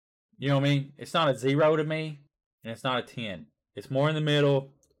 You know what I mean? It's not a 0 to me, and it's not a 10. It's more in the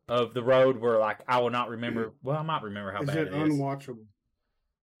middle of the road where, like, I will not remember. Well, I might remember how bad it is. Is it unwatchable?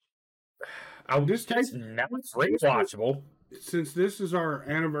 It's rewatchable. Since this is our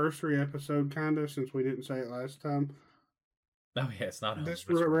anniversary episode, kind of, since we didn't say it last time. Oh, yeah, it's not. This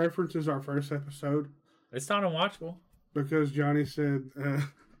references our first episode. It's not unwatchable. Because Johnny said...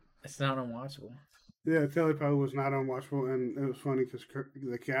 it's not unwatchable. Yeah, Telepo was not unwatchable, and it was funny because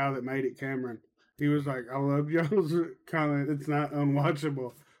the guy that made it, Cameron, he was like, I love y'all's comment, it's not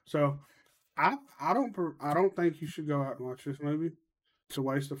unwatchable. So, I don't think you should go out and watch this movie. It's a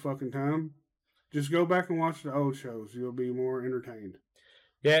waste of fucking time. Just go back and watch the old shows. You'll be more entertained.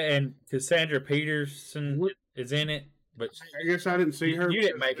 Yeah, and Cassandra Peterson is in it, but I guess I didn't see her. You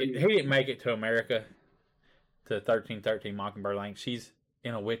didn't make it. He didn't make it to America. To 1313 Mockingbird Lane. She's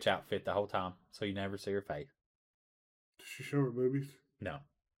in a witch outfit the whole time, so you never see her face. Does she show her boobies? No.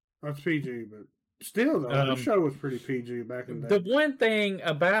 That's PG, but still, though, the show was pretty PG back in the day. The one thing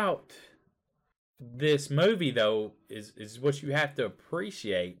about this movie, though, is what you have to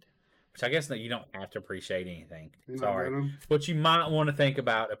appreciate. Which I guess that you don't have to appreciate anything. Sorry. What you might want to think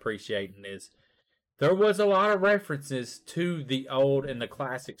about appreciating is there was a lot of references to the old and the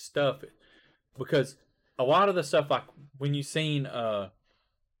classic stuff. Because a lot of the stuff, like when you seen The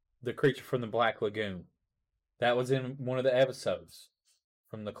Creature from the Black Lagoon, that was in one of the episodes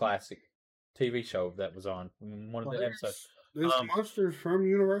from the classic TV show that was on. One of the episodes. These monsters from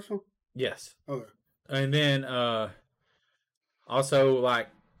Universal? Yes. Okay. And then also, like,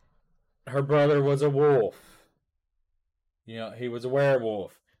 her brother was a wolf. You know, he was a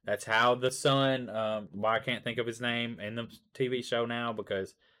werewolf. That's how the son, I can't think of his name in the TV show now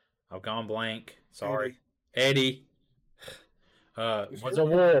because I've gone blank. Sorry. Eddie was a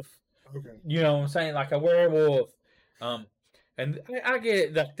wolf. Okay. You know what I'm saying? Like a werewolf. And I get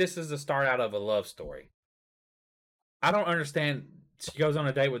it that this is the start out of a love story. I don't understand. She goes on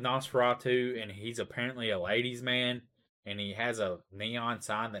a date with Nosferatu, and he's apparently a ladies' man, and he has a neon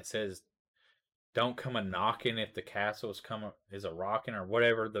sign that says, "Don't come a knocking if the castle is a rocking," or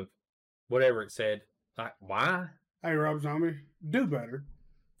whatever it said. Like, why? Hey, Rob Zombie, do better.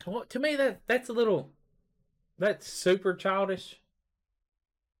 Well, to me, that's super childish.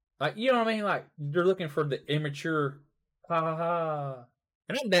 Like, you know what I mean? Like, they're looking for the immature ha ha ha,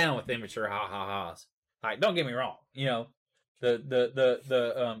 and I'm down with immature ha ha ha's. Like, don't get me wrong. You know,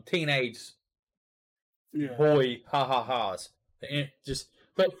 the teenage boy ha ha ha's.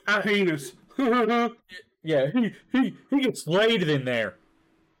 But penis. Yeah, he gets laid in there.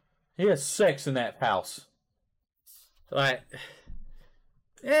 He has sex in that house. Like,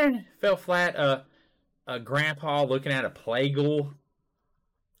 fell flat. A grandpa looking at a Playgirl.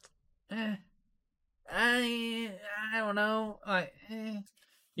 I don't know. Like,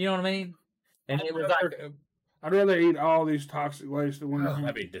 you know what I mean? And it was like, I'd rather eat all these toxic waste than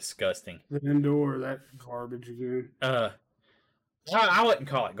that'd be disgusting. The indoor, that garbage again. I wouldn't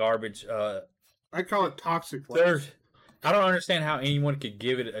call it garbage. I call it toxic waste. I don't understand how anyone could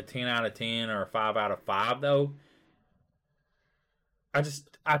give it a 10 out of 10 or a 5 out of 5, though.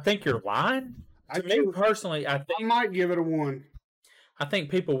 I think you're lying. To me personally, I might give it a 1. I think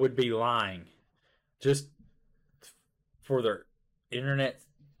people would be lying just for their internet,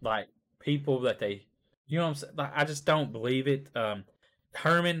 like, people that they, you know what I'm saying? Like, I just don't believe it.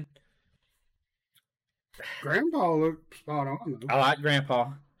 Herman, Grandpa looked spot on though. I like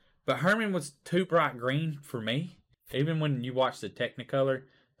Grandpa, but Herman was too bright green for me. Even when you watch the Technicolor,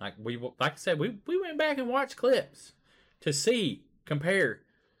 like I said, we went back and watched clips to see, compare.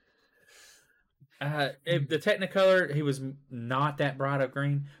 The Technicolor, he was not that bright of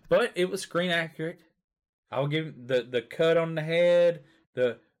green, but it was screen accurate. I will give him the cut on the head,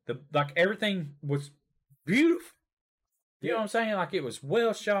 the like everything was beautiful. You know what I'm saying? Like it was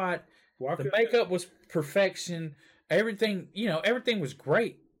well shot. The makeup was perfection. Everything, everything was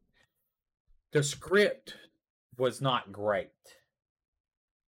great. The script was not great.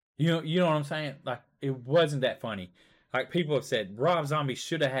 You know what I'm saying? Like it wasn't that funny. Like people have said, Rob Zombie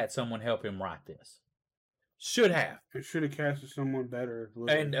should have had someone help him write this. Should have. It should have casted someone better.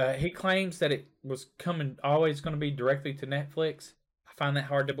 And he claims that it was always going to be directly to Netflix. I find that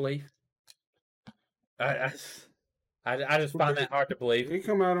hard to believe. I just find that hard to believe. It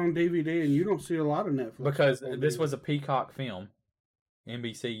come out on DVD, and you don't see a lot of Netflix. Because this was a Peacock film.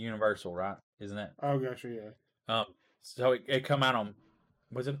 NBC Universal, right? Isn't it? Oh, gotcha, yeah. So it come out on,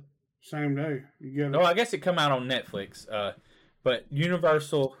 was it? Same day. You get it. No, I guess it come out on Netflix. But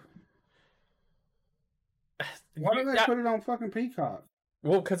Universal. Why did they put it on fucking Peacock?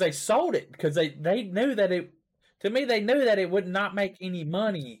 Well, because they sold it. Because they knew that it. To me, they knew that it would not make any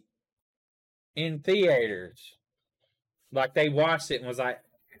money in theaters. Like they watched it and was like,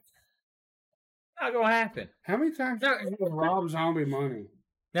 not gonna happen. How many times did you rob Zombie money?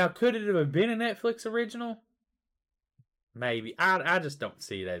 Now, could it have been a Netflix original? Maybe. I just don't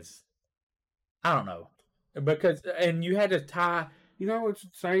see it as. I don't know. And you had to tie. You know, it's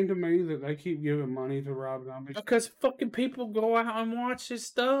insane to me that they keep giving money to Rob Zombie. Because fucking people go out and watch his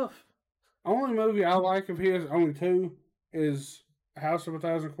stuff. Only movie I like of his, only two, is House of a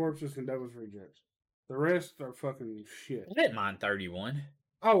Thousand Corpses and Devil's Rejects. The rest are fucking shit. I didn't mind 31.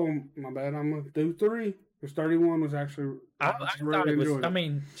 Oh, my bad. I'm going to do 3. Because 31 was actually... I thought it was... I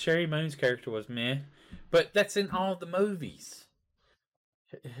mean, Sherry Moon's character was meh. But that's in all the movies.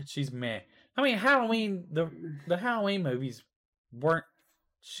 She's meh. I mean, Halloween... The Halloween movies weren't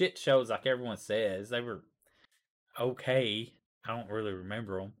shit shows like everyone says. They were okay. I don't really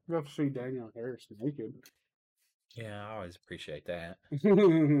remember them. You have to see Danielle Harris naked. Yeah, I always appreciate that.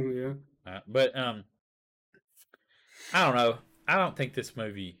 Yeah. But, I don't know. I don't think this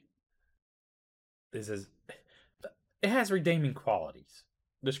movie is as... It has redeeming qualities.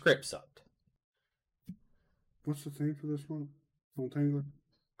 The script sucked. What's the theme for this one? On Tingler?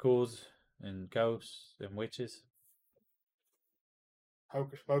 Ghouls and ghosts and witches.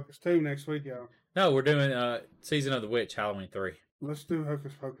 Hocus Pocus 2 next week, y'all. No, we're doing Season of the Witch, Halloween 3. Let's do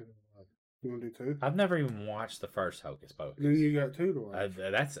Hocus Pocus. You want to do 2? I've never even watched the first Hocus Pocus. Then you got 2 to watch.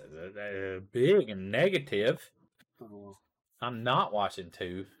 That's a big and negative. Oh, well. I'm not watching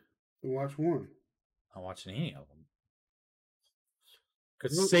 2. Then watch 1. I'm watching any of them.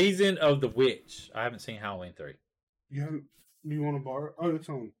 Because Season of the Witch, I haven't seen Halloween 3. You haven't? Do you want to borrow? Oh, it's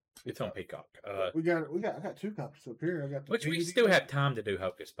on. It's on Peacock. I got 2 copies up here. I got the which we still have time to do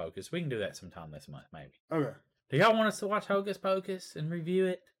Hocus Pocus. We can do that sometime this month, maybe. Okay. Do y'all want us to watch Hocus Pocus and review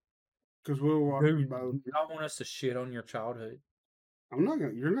it? Because we'll watch both. Y'all want us to shit on your childhood? I'm not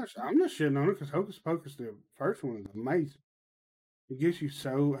gonna. You're not. I'm not shitting on it because Hocus Pocus, the first one, is amazing. It gets you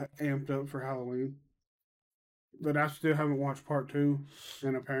so amped up for Halloween. But I still haven't watched part 2,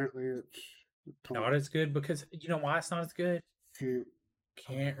 and apparently it's not as good because you know why it's not as good? Cute.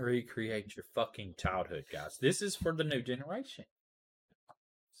 Can't recreate your fucking childhood, guys. This is for the new generation.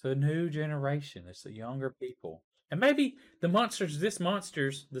 It's the new generation. It's the younger people. And maybe the monsters,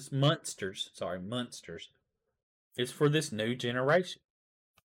 Munsters, is for this new generation.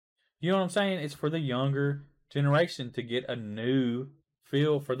 You know what I'm saying? It's for the younger generation to get a new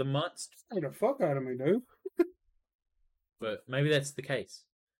feel for the monsters. Hey, the fuck out of me, dude. But maybe that's the case.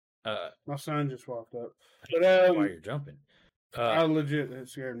 My son just walked up. But, why you're jumping. I legit, it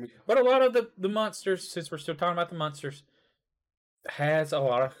scared me. But a lot of the monsters, since we're still talking about the monsters, has a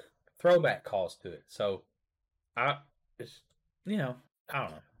lot of throwback calls to it. So, I don't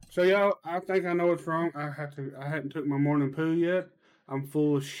know. So, y'all, I think I know what's wrong. I hadn't took my morning poo yet. I'm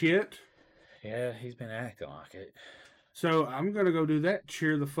full of shit. Yeah, he's been acting like it. So, I'm going to go do that.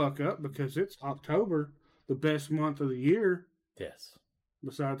 Cheer the fuck up because it's October, the best month of the year. Yes.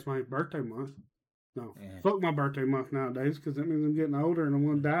 Besides my birthday month. No, Yeah. Fuck my birthday month nowadays because that means I'm getting older and I'm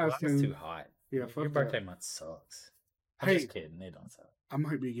going to die soon. It's too hot. Yeah, fuck your that. birthday month sucks. I'm Hey, just kidding. They don't suck. I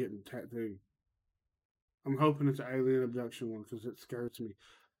might be getting tattooed. I'm hoping it's an alien abduction one because it scares me.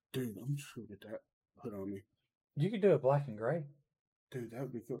 Dude, I'm just going to get that put on me. You could do it black and gray. Dude, that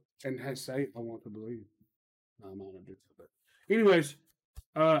would be cool. And say, I want to believe. No, I'm not gonna do that. But anyways,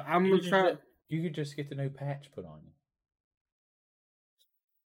 I'm gonna try. You could just get the new patch put on you.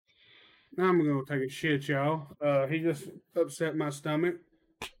 Now I'm gonna take a shit, y'all. He just upset my stomach.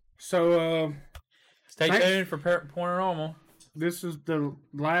 So, stay tuned for Paranormal. This is the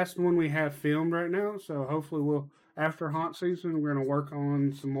last one we have filmed right now. So hopefully we'll, after haunt season, we're gonna work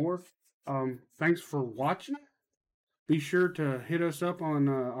on some more. Thanks for watching. Be sure to hit us up on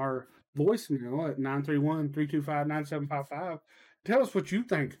our voicemail at 931-325-9755. Tell us what you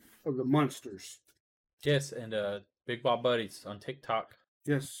think of the monsters. Yes, and Big Ball Buddies on TikTok.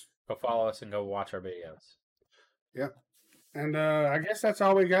 Yes. Go follow us and go watch our videos. Yep. And I guess that's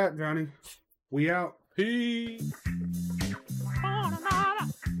all we got, Johnny. We out. Peace.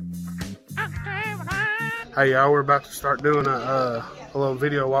 Hey, y'all, we're about to start doing a little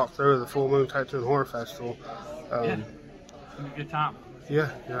video walkthrough of the Full Moon Tattoo Horror Festival. Yeah. It's gonna be a good time. Yeah.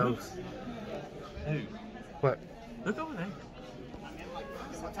 Dude. What? Look over there.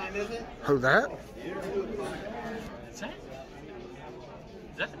 What time is it? Who that? Is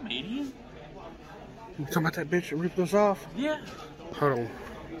that the median? You talking about that bitch that ripped us off? Yeah. Hold on.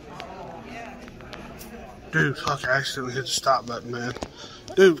 Dude, fuck, I accidentally hit the stop button, man.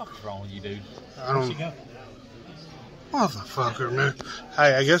 Dude. What the fuck's wrong with you, dude? I don't... Where'd she go? Motherfucker, man.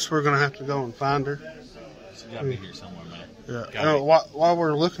 Hey, I guess we're going to have to go and find her. She gotta be here somewhere, man. Yeah. While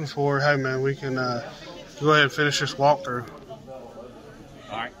we're looking for her, hey, man, we can go ahead and finish this walkthrough.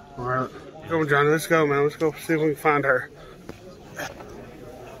 Alright. Alright. Come on, Johnny. Let's go, man. Let's go see if we can find her.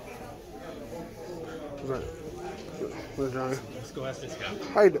 Where's Johnny? Let's go ask this guy.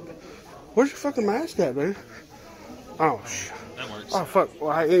 Hey, where's your fucking mask at, dude? Oh, shit. That works. Oh, fuck.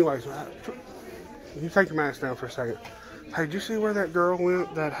 Well, hey, anyways, you take your mask down for a second. Hey, did you see where that girl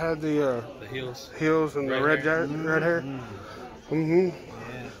went that had the heels and the red hair? Mm-hmm. Yeah.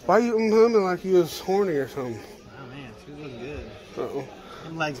 Why you humming like you was horny or something? Oh, man. She looking good. Uh-oh.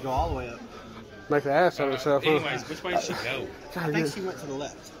 Them legs go all the way up. Make an ass out of herself, huh? Anyways, which way did she go? I think she went to the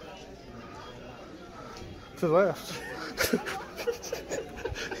left. To the left.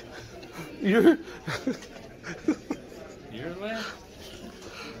 You're left?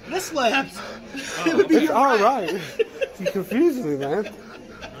 This left. Oh. It's all right. You confusing me, man.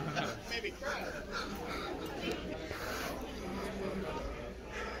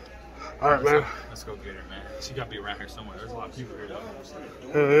 All right, man. Let's go get her, man. She got to be around here somewhere. There's a lot of people here, though.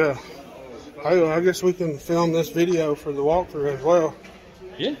 Hell yeah. Hey, well, I guess we can film this video for the walkthrough as well.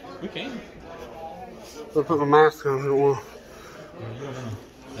 Yeah, we can. I'll put my mask on.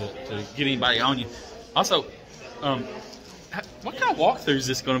 To get anybody on you. Also, what kind of walkthrough is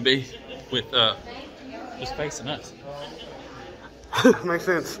this going to be with just facing us? Makes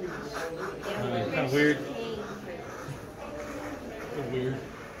sense. Kind of weird. Weird.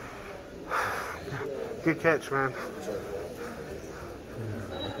 Good catch, man.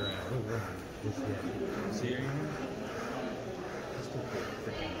 See her?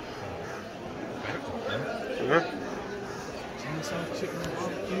 Yeah.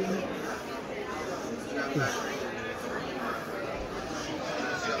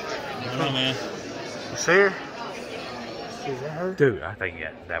 I don't know, man. You see her? Is that her? Dude, I think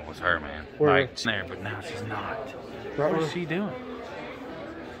that was her, man. Where? Like, there, but now she's not. Right What is she doing?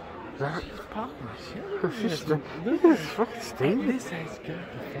 That? She's popping shit. She's fucking steamy. This has got to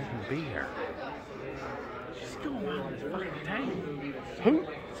fucking be her. She's going around this fucking tank. Who?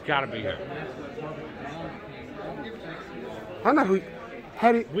 It's got to be her. I know who.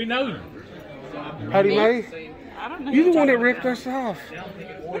 Hattie. We know you. Hattie Mae? I don't know. You the one that ripped us off.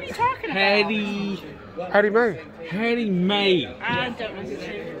 What are you talking about? Hattie Mae. Hattie Mae. I don't know who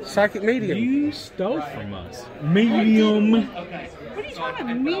that is. Psychic medium. You stole from us. Medium. What are you talking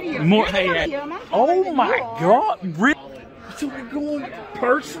about? Medium. More, You're hey, the hey. medium. I'm Oh talking my about God. Rip. So we're going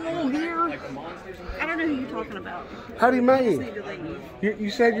personal here? I don't know who you're talking about. Hattie I just Mae. need to leave. You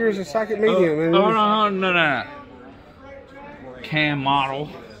said you was a psychic medium. and No. Cam model.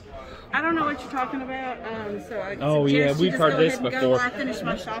 I don't know what you're talking about. So I Oh, suggest yeah, you we've just heard go this ahead and before. Go while I finish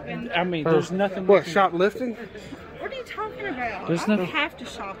my shopping. I mean, there's nothing. What, shoplifting? What are you talking about? There's I don't nothing- have to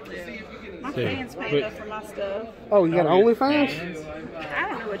shop there. My Dude, fans paid but- up for my stuff. Oh, you got OnlyFans? I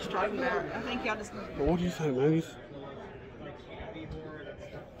don't know what you're talking about. I think y'all just. What do you think, man?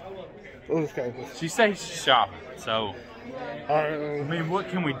 Okay. She says she's shopping, so. I mean, what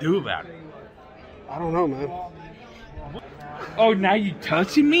can we do about it? I don't know, man. Oh, now you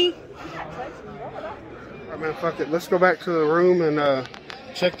touching me? Alright, man, fuck it. Let's go back to the room and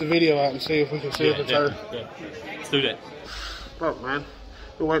check the video out and see if we can see if it's her. Yeah. Let's do that. Fuck, man.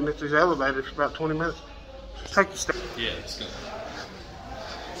 Been waiting at these elevators for about 20 minutes. Take the step. Yeah, let's go.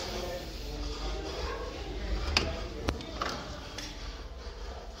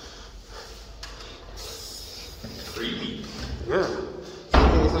 creepy. Yeah.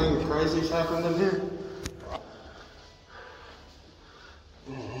 Anything crazy's happened in here?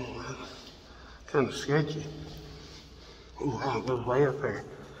 Kind of sketchy. Ooh, wow, it goes way up there.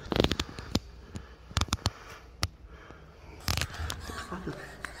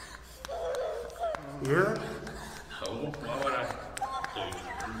 Yeah? No, why would I? Dude,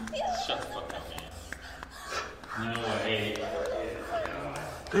 shut the fuck up, man. No way.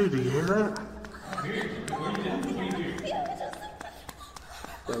 Dude, do you hear that? What are you doing?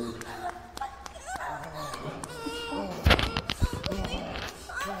 Dude.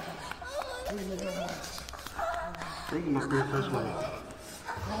 I think you might be this way.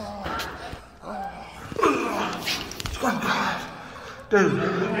 Oh, God. Dude.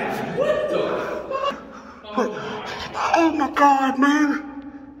 What? Oh, my God, man.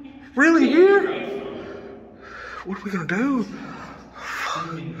 Really here? What are we going to do?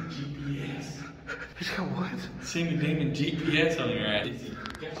 GPS. He's got what? Seen the demon GPS on your ass. You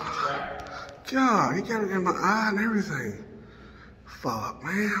got your track. God, he got it in my eye and everything. Fuck,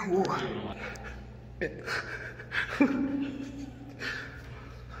 man. What?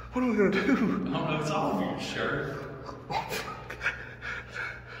 What are we gonna do? I don't know, it's all over your shirt. Oh, fuck.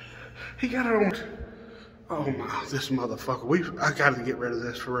 He got it on. Oh my, this motherfucker. I gotta get rid of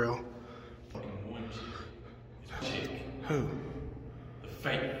this for real. One chick. Who? The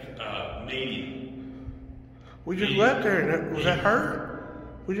fake medium. We just left there. Was that her?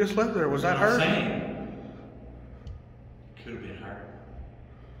 We just left there. Was that her? Could have been her.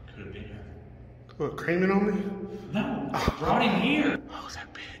 Could have been her. What, creaming on me? No, brought him here. Oh,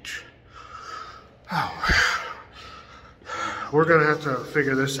 that bitch. Oh. We're gonna have to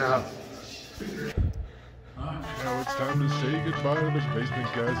figure this out. Now it's time to say goodbye to the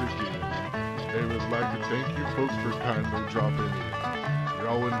basement guys again. They would like to thank you folks for kindly dropping in. You're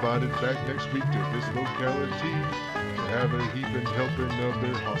all invited back next week to this locality to have a heaping helping of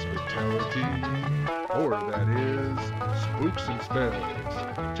their hospitality. Or that is, spooks and spells.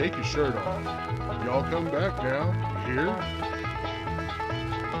 Take your shirt off. Y'all come back now, you hear?